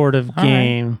sort of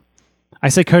game. Right. I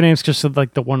say code names just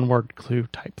like the one word clue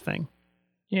type thing.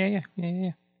 Yeah.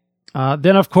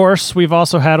 Then of course we've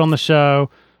also had on the show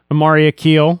Amari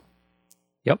Akil.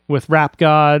 Yep. With Rap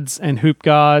Gods and Hoop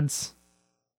Gods.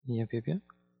 Yep.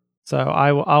 So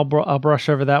I'll brush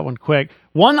over that one quick.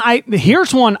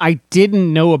 Here's one I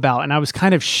didn't know about, and I was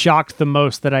kind of shocked the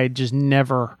most that I just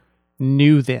never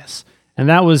knew this. And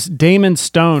that was Damon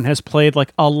Stone has played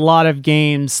like a lot of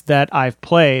games that I've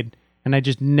played, and I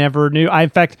just never knew. In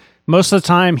fact, most of the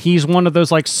time he's one of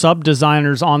those like sub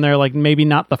designers on there, like maybe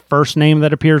not the first name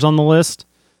that appears on the list.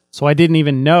 So I didn't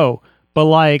even know, but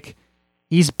like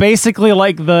he's basically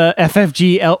like the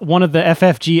one of the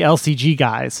FFG LCG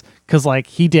guys, because like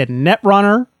he did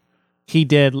Netrunner, he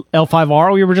did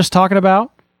L5R we were just talking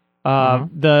about,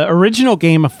 the original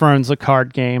Game of Thrones, a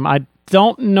card game. I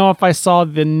don't know if I saw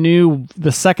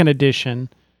the second edition,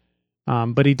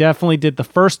 but he definitely did the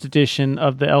first edition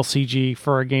of the LCG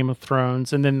for a Game of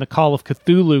Thrones, and then the Call of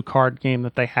Cthulhu card game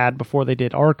that they had before they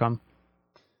did Arkham.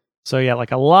 So yeah,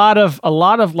 like a lot of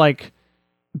like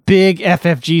big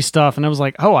FFG stuff, and I was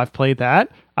like, oh, I've played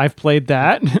that.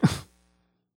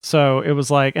 So it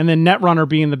was like, and then Netrunner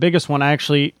being the biggest one, I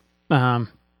actually, Paul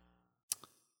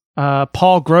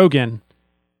Grogan,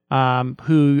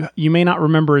 who you may not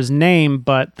remember his name,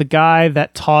 but the guy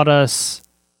that taught us,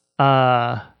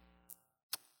 what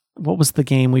was the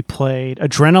game we played?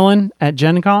 Adrenaline at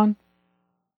Gen Con.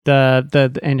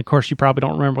 And of course you probably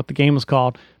don't remember what the game was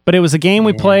called, but it was a game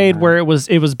we played where it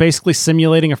was basically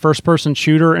simulating a first person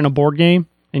shooter in a board game,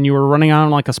 and you were running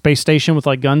on like a space station with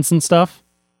like guns and stuff.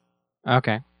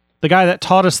 Okay. The guy that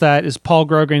taught us that is Paul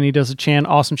Grogan. He does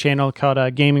awesome channel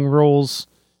called Gaming Rules,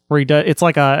 where he does, it's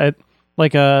like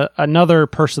another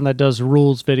person that does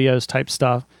rules videos type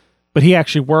stuff, but he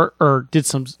actually did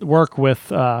some work with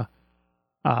Damon.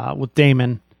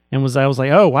 And I was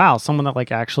like, oh wow, someone that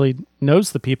like actually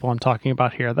knows the people I'm talking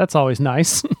about here. That's always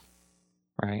nice.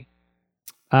 Right.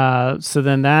 So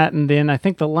then that, and then I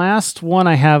think the last one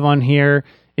I have on here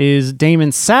is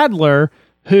Damon Sadler,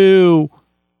 who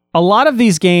a lot of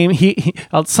these games,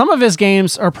 some of his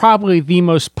games are probably the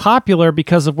most popular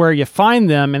because of where you find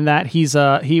them, and that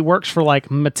he works for like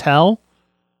Mattel.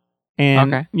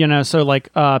 And, so like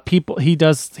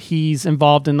he's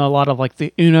involved in a lot of like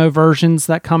the Uno versions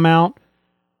that come out.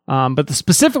 But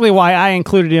specifically why I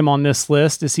included him on this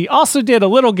list is he also did a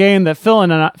little game that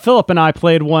Philip and I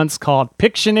played once called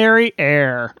Pictionary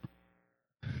Air.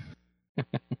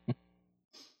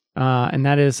 And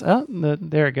that is,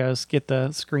 there it goes. Get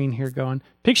the screen here going.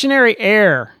 Pictionary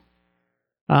Air.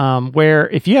 Where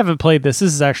if you haven't played this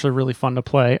is actually really fun to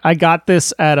play. I got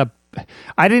this I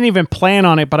didn't even plan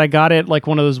on it, but I got it like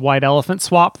one of those white elephant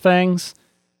swap things.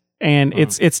 And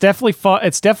it's definitely fun.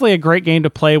 It's definitely a great game to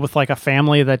play with like a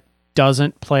family that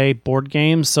doesn't play board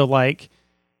games. So like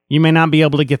you may not be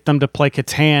able to get them to play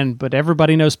Catan, but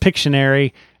everybody knows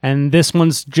Pictionary, and this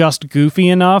one's just goofy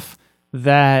enough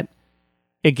that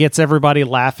it gets everybody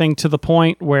laughing to the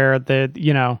point where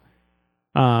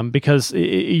because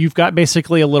you've got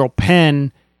basically a little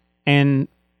pen, and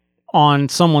on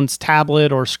someone's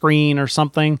tablet or screen or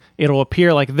something, it'll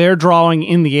appear like they're drawing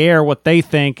in the air what they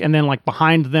think, and then like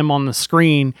behind them on the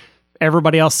screen,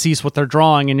 everybody else sees what they're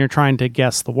drawing, and you're trying to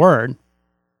guess the word.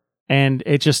 And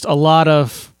it's just a lot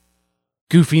of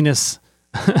goofiness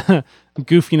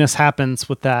happens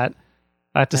with that.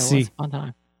 I have to see. Fun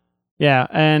time. Yeah,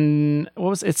 and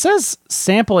it says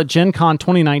sample at Gen Con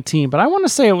 2019, but I want to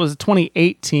say it was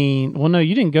 2018. Well, no,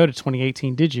 you didn't go to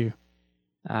 2018, did you?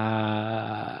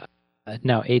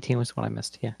 No, 18 was what I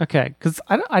missed. Yeah. Okay, because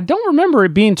I don't remember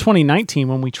it being 2019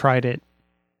 when we tried it.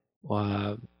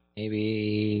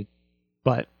 Maybe.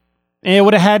 But it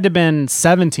would have had to have been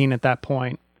 17 at that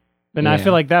point. And I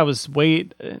feel like that was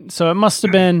so it must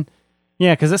have been,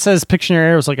 because it says Pictionary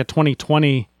Air was like a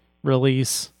 2020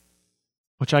 release,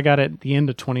 which I got at the end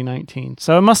of 2019.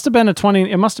 So it must have been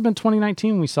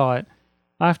 2019 we saw it.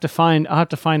 I'll have to find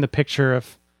the picture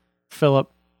of Philip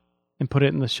and put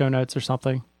it in the show notes or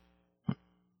something.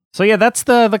 So yeah, that's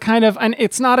the kind of, and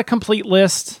it's not a complete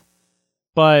list,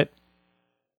 but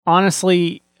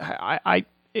honestly,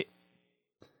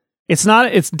 it's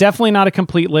definitely not a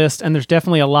complete list, and there's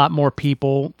definitely a lot more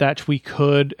people that we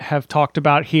could have talked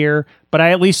about here, but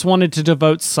I at least wanted to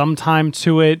devote some time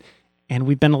to it, and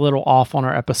we've been a little off on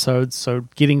our episodes, so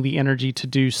getting the energy to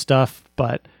do stuff,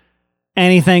 but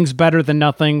anything's better than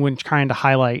nothing when trying to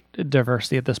highlight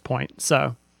diversity at this point.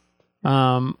 So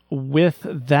With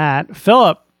that,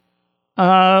 Philip,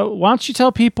 why don't you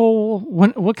tell people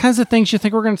what kinds of things you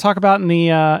think we're going to talk about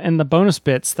in the bonus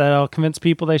bits that'll convince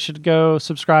people they should go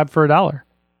subscribe for $1?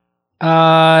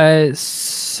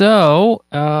 So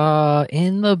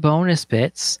in the bonus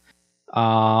bits,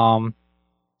 I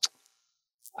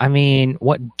mean,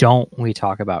 what don't we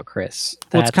talk about, Chris?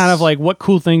 Well, it's kind of like, what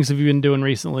cool things have you been doing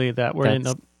recently that we're in?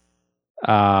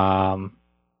 I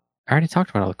already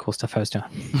talked about all the cool stuff I was doing.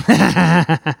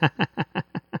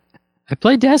 I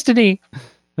play Destiny.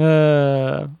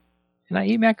 And I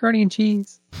eat macaroni and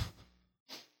cheese.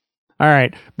 All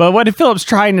right. But what Philip's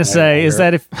trying to say is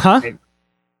that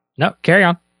No, carry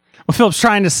on. What Philip's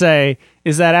trying to say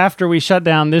is that after we shut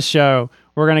down this show,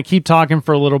 we're going to keep talking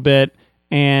for a little bit.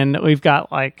 And I've got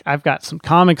some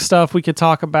comic stuff we could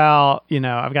talk about.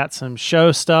 I've got some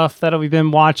show stuff that we've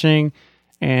been watching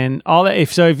and all that.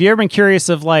 If you've ever been curious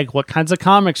of what kinds of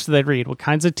comics do they read? What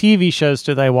kinds of TV shows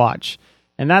do they watch?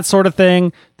 And that sort of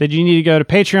thing, that you need to go to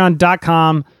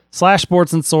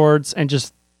patreon.com/sportsandswords and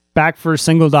just back for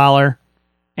 $1.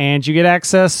 And you get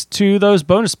access to those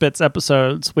bonus bits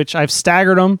episodes, which I've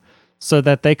staggered them so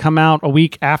that they come out a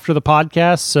week after the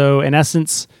podcast. So in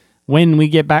essence, when we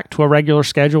get back to a regular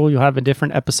schedule, you'll have a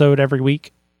different episode every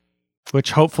week,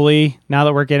 which hopefully, now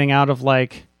that we're getting out of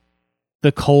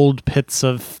the cold pits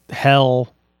of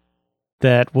hell,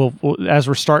 that we'll as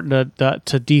we're starting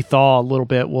to de-thaw a little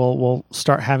bit, we'll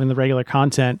start having the regular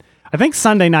content. I think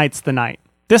Sunday night's the night.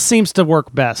 This seems to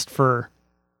work best for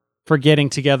getting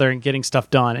together and getting stuff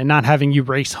done and not having you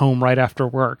race home right after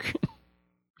work.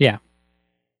 Yeah.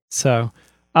 So,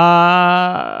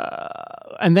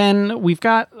 and then we've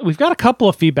got a couple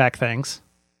of feedback things,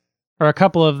 or a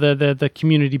couple of the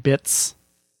community bits.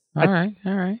 All right.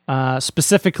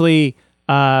 Specifically,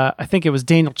 I think it was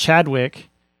Daniel Chadwick.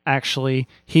 Actually,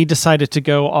 he decided to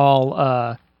go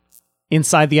all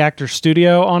inside the actor's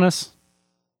studio on us.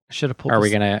 I should have pulled. Are we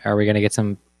gonna get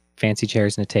some fancy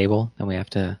chairs and a table? Then we have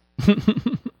to.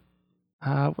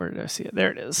 Where did I see it?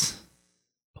 There it is.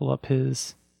 Pull up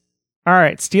his. All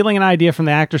right, stealing an idea from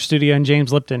the actor studio and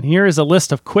James Lipton. Here is a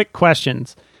list of quick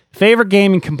questions. Favorite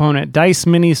gaming component: dice,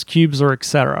 minis, cubes, or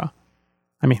etc.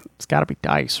 I mean, it's got to be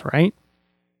dice, right?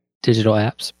 Digital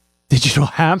apps. Digital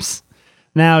apps.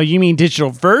 Now, you mean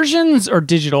digital versions or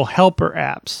digital helper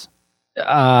apps?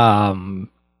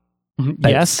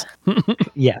 Yes.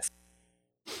 Yes.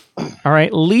 All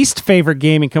right. Least favorite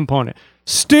gaming component: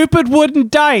 stupid wooden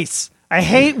dice. I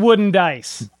hate wooden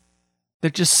dice.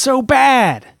 They're just so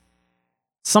bad.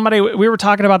 We were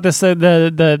talking about this.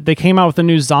 They came out with the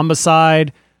new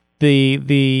Zombicide.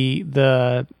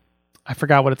 The I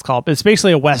forgot what it's called, but it's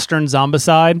basically a Western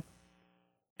Zombicide.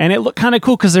 And it looked kind of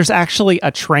cool because there's actually a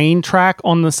train track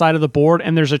on the side of the board,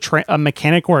 and there's a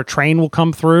mechanic where a train will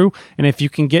come through, and if you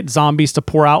can get zombies to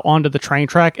pour out onto the train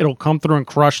track, it'll come through and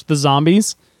crush the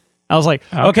zombies. I was like,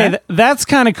 okay, that's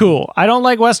kind of cool. I don't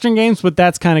like Western games, but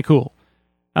that's kind of cool.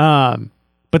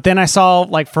 But then I saw,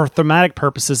 for thematic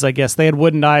purposes, I guess, they had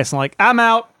wooden dice, and I'm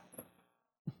out.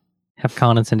 Have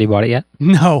Colin and Cindy bought it yet?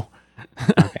 No.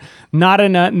 Okay. Not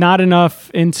enough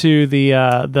into the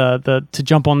to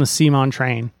jump on the Simon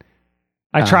train.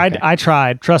 I tried. Okay. I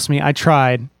tried. Trust me, I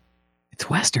tried. It's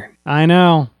Western. I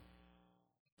know.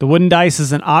 The wooden dice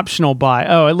is an optional buy.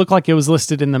 Oh, it looked like it was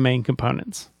listed in the main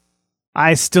components.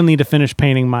 I still need to finish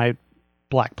painting my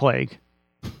Black Plague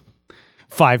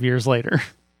 5 years later.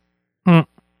 What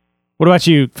about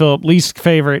you, Philip? Least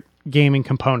favorite gaming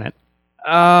component?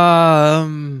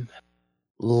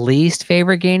 Least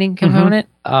favorite gaming component?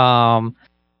 Mm-hmm.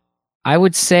 I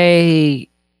would say,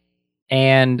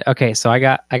 so I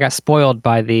got spoiled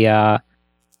by the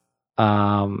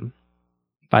Broken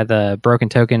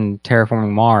Token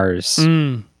Terraforming Mars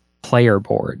player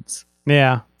boards.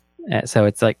 Yeah. So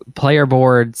it's player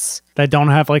boards that don't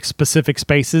have specific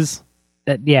spaces.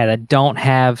 That don't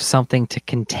have something to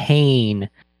contain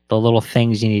the little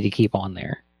things you need to keep on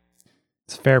there.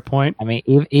 It's a fair point. I mean,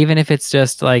 even if it's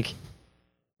just a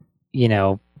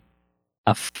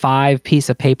 5-piece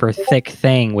of paper thick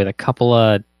thing with a couple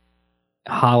of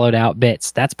hollowed out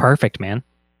bits, that's perfect, man.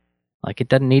 It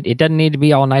doesn't need to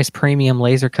be all nice premium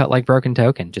laser cut like Broken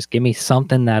Token. Just give me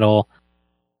something that'll,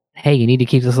 hey, you need to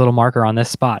keep this little marker on this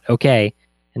spot. Okay.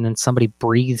 And then somebody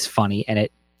breathes funny and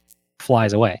it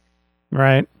flies away.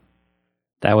 Right.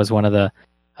 That was one of the,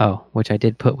 which I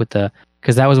did put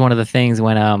because that was one of the things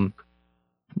when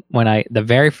the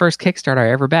very first Kickstarter I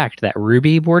ever backed, that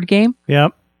Ruby board game.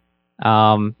 Yep.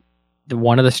 One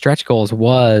of the stretch goals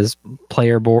was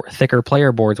thicker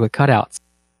player boards with cutouts,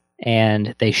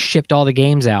 and they shipped all the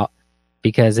games out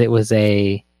because it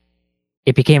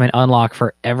became an unlock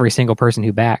for every single person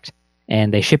who backed.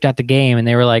 and they shipped out the game, and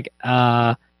they were like,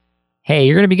 hey,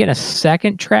 you're going to be getting a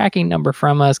second tracking number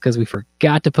from us because we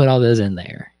forgot to put all those in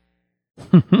there.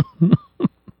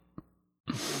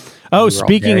 Oh,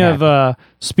 speaking of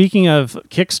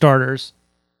Kickstarters,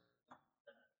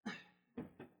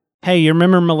 hey, you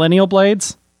remember Millennial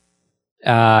Blades?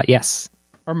 Yes.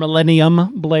 Or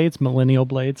Millennium Blades? Millennial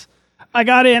Blades. I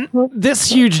got in this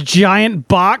huge giant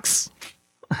box.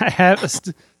 I have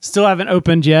still haven't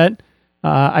opened yet.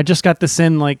 I just got this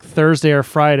in like Thursday or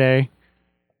Friday.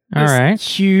 All right.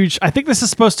 Huge. I think this is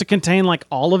supposed to contain like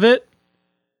all of it,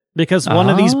 because one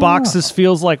of these boxes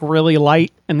feels like really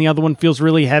light and the other one feels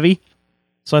really heavy.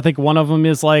 So I think one of them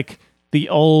is like the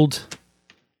old,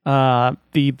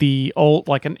 the old,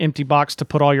 like an empty box to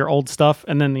put all your old stuff,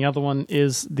 and then the other one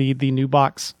is the new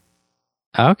box.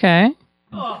 Okay.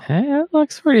 Hey, that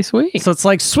looks pretty sweet. So it's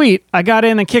like, sweet, I got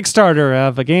in a Kickstarter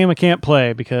of a game I can't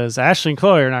play because Ashley and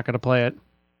Chloe are not going to play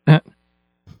it.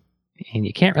 And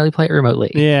you can't really play it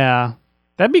remotely. Yeah.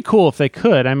 That'd be cool if they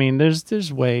could. I mean,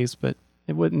 there's ways, but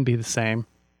it wouldn't be the same.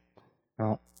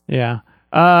 Oh. Yeah.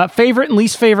 Favorite and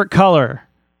least favorite color.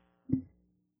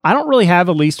 I don't really have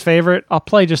a least favorite. I'll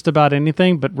play just about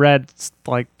anything, but red's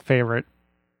like favorite.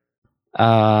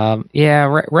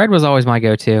 Yeah, red was always my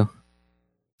go-to.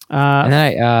 And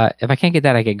then if I can't get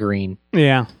that, I get green.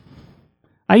 Yeah.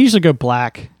 I usually go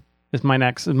black is my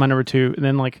number 2, and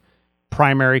then like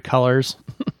primary colors.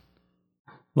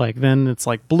 Like then it's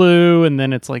like blue, and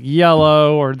then it's like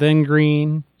yellow, or then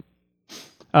green.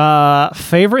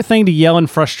 Favorite thing to yell in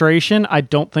frustration, I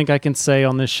don't think I can say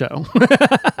on this show.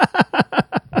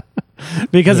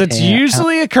 Because it's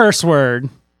usually a curse word.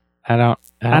 I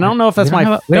don't know if that's we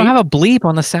don't have a bleep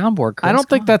on the soundboard, Chris. I don't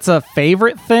think that's a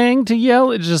favorite thing to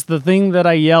yell. It's just the thing that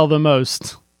I yell the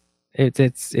most. It's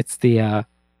the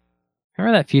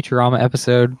remember that Futurama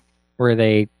episode where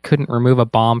they couldn't remove a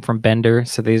bomb from Bender,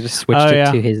 so they just switched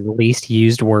it to his least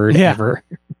used word ever.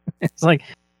 It's like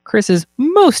Chris's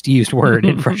most used word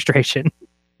in frustration.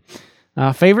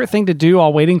 Favorite thing to do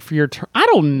while waiting for your turn? I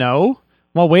don't know.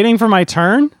 While waiting for my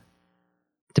turn?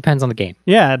 Depends on the game.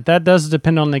 Yeah, that does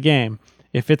depend on the game.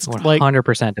 If it's 100% like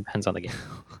 100% depends on the game.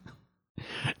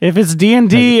 If it's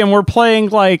D&D and we're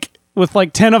playing like with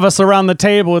like 10 of us around the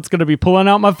table, it's going to be pulling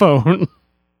out my phone.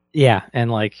 Yeah,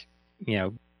 and like,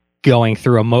 going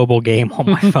through a mobile game on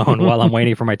my phone while I'm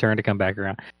waiting for my turn to come back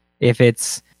around. If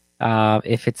it's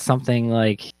something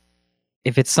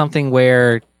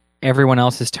where everyone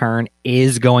else's turn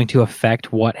is going to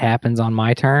affect what happens on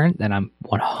my turn, then I'm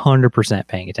 100%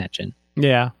 paying attention.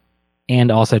 Yeah.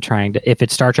 And also if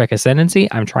it's Star Trek Ascendancy,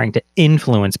 I'm trying to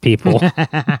influence people.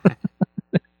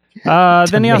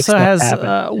 Then he also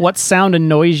has what sound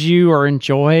annoys you or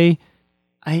enjoy.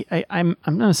 I'm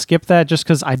going to skip that just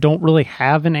because I don't really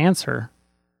have an answer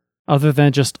other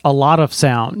than just a lot of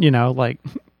sound, like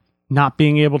not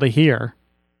being able to hear.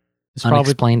 It's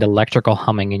unexplained electrical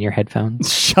humming in your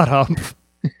headphones. Shut up.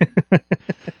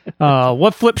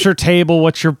 What flips your table?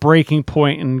 What's your breaking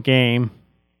point in game?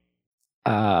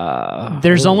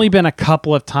 There's only been a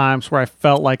couple of times where I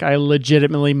felt like I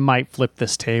legitimately might flip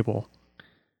this table.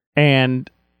 And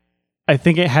I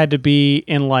think it had to be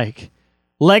in like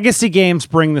legacy games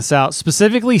bring this out,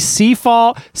 specifically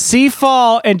Seafall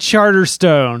and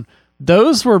Charterstone.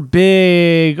 Those were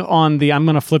big on the I'm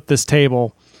going to flip this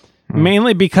table.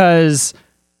 Mainly because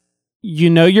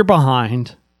you're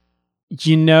behind.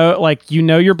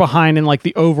 You're behind in like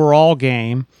the overall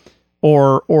game,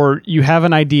 or you have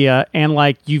an idea and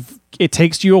like it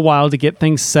takes you a while to get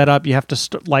things set up. You have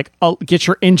to get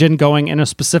your engine going in a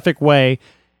specific way,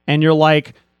 and you're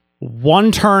like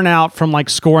one turn out from like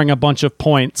scoring a bunch of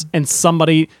points, and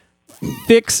somebody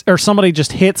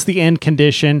just hits the end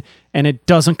condition and it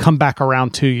doesn't come back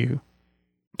around to you.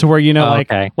 To where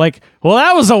well,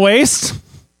 that was a waste.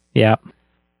 Yeah.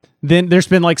 Then there's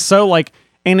been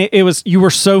and it was you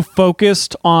were so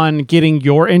focused on getting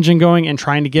your engine going and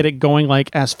trying to get it going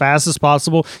like as fast as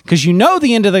possible because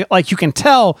the end of the you can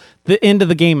tell the end of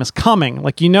the game is coming.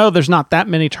 There's not that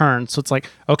many turns, so it's like,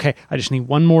 okay, I just need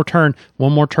one more turn.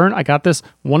 I got this.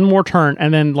 One more turn,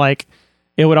 and then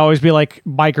it would always be like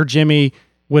Biker Jimmy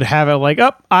would have it like,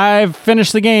 I've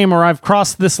finished the game or I've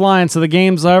crossed this line, so the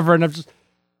game's over, and I've just.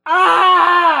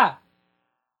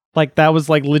 Like that was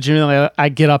like legitimately I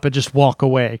get up and just walk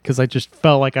away because I just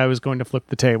felt like I was going to flip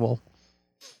the table.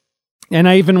 And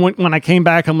I even when I came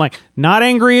back, I'm like, not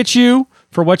angry at you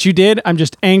for what you did. I'm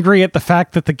just angry at the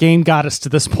fact that the game got us to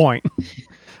this point.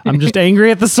 I'm just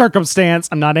angry at the circumstance.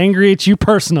 I'm not angry at you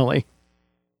personally.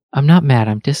 I'm not mad.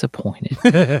 I'm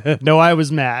disappointed. No, I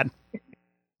was mad.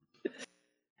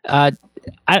 I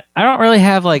don't really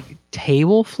have like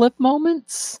table flip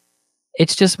moments.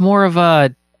 it's just more of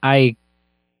a I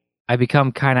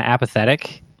become kind of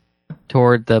apathetic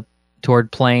toward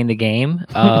playing the game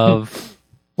of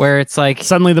where it's like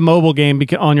suddenly the mobile game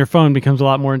on your phone becomes a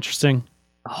lot more interesting.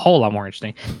 A whole lot more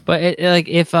interesting. But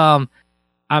if I'm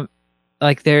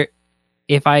like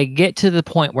if I get to the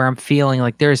point where I'm feeling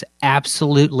like there's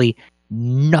absolutely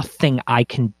nothing I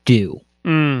can do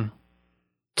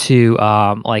to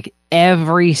like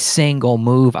every single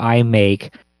move I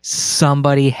make,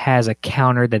 somebody has a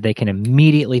counter that they can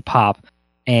immediately pop,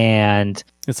 and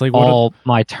it's like all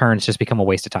my turns just become a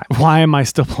waste of time. Why am I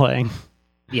still playing?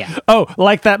 Yeah. Oh,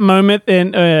 like that moment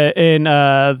in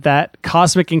that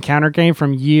Cosmic Encounter game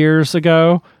from years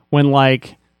ago when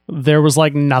like there was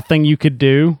like nothing you could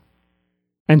do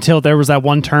until there was that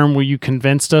one turn where you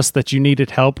convinced us that you needed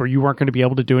help or you weren't going to be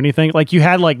able to do anything. Like you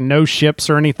had like no ships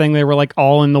or anything. They were like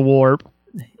all in the warp.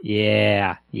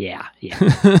 Yeah.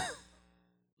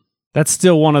 That's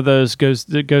still one of those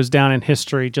that goes down in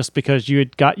history just because you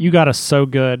got us so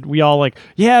good. We all like,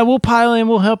 yeah, we'll pile in,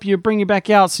 we'll help you, bring you back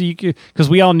out so you could, because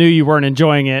we all knew you weren't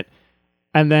enjoying it.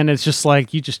 And then it's just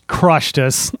like, you just crushed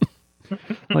us.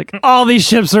 Like all these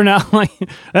ships are now like,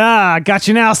 got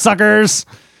you now, suckers.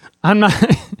 I'm not.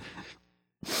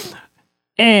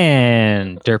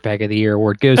 And Dirtbag of the Year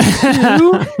award goes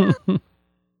to you.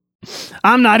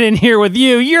 I'm not in here with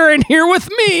you. You're in here with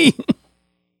me.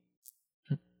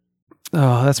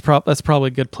 Oh, that's probably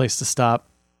a good place to stop.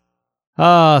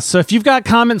 So if you've got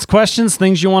comments, questions,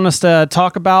 things you want us to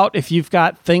talk about, if you've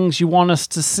got things you want us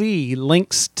to see,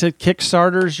 links to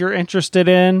Kickstarters you're interested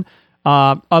in,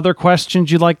 other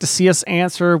questions you'd like to see us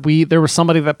answer, there was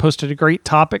somebody that posted a great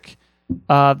topic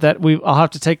that I'll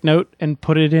have to take note and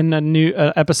put it in a new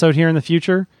episode here in the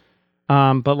future.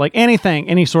 But like anything,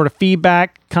 any sort of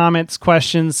feedback, comments,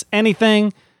 questions,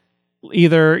 anything.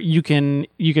 Either you can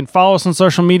follow us on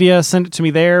social media, send it to me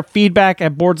there.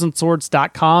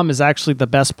 Feedback@boardsandswords.com is actually the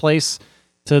best place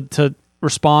to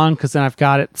respond because then I've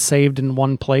got it saved in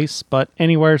one place, but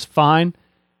anywhere's fine.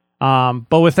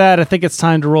 But with that, I think it's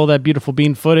time to roll that beautiful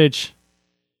bean footage.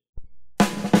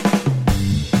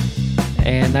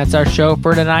 And that's our show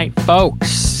for tonight,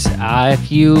 folks.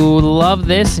 If you love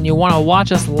this and you want to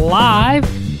watch us live,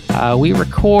 we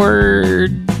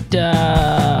record...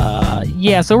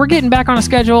 so we're getting back on a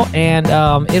schedule, and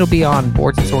it'll be on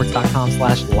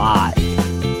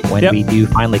boardsandswords.com/live when we do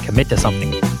finally commit to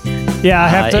something.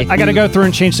 Yeah, I got to go through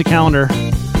and change the calendar.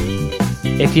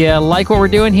 If you like what we're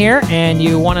doing here and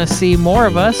you want to see more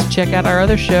of us, check out our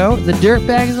other show, The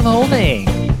Dirtbags of Holding.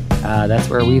 That's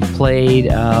where we've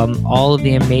played all of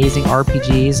the amazing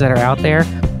RPGs that are out there,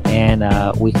 and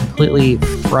we completely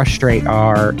frustrate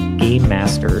our game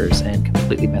masters and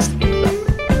completely mess the games up.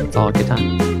 It's all a good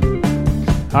time.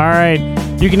 All right.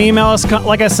 You can email us,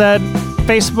 like I said,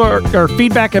 Facebook or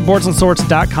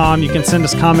feedback@boardsandswords.com. You can send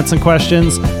us comments and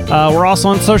questions. We're also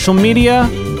on social media.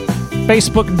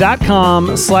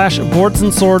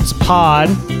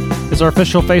 Facebook.com/boardsandswordspod is our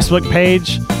official Facebook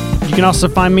page. You can also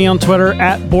find me on Twitter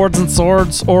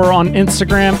 @boardsandswords or on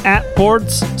Instagram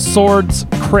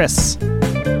 @boardsswordschris.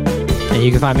 And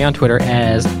you can find me on Twitter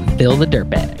as Phil the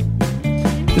Dirtbag.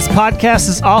 This podcast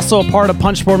is also a part of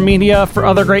Punchboard Media. For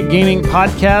other great gaming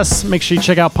podcasts, make sure you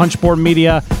check out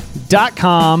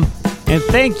punchboardmedia.com. And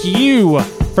thank you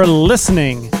for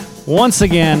listening. Once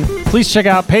again, please check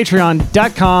out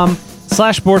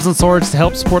patreon.com/boardsandswords to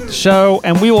help support the show.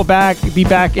 And we will be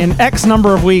back in X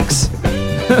number of weeks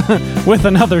with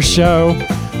another show.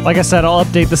 Like I said, I'll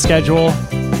update the schedule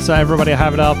so everybody will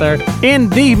have it out there. In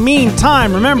the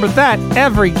meantime, remember that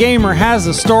every gamer has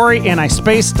a story, and I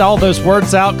spaced all those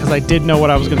words out because I did know what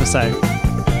I was going to say.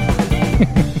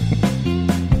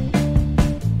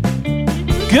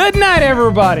 Good night,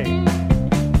 everybody.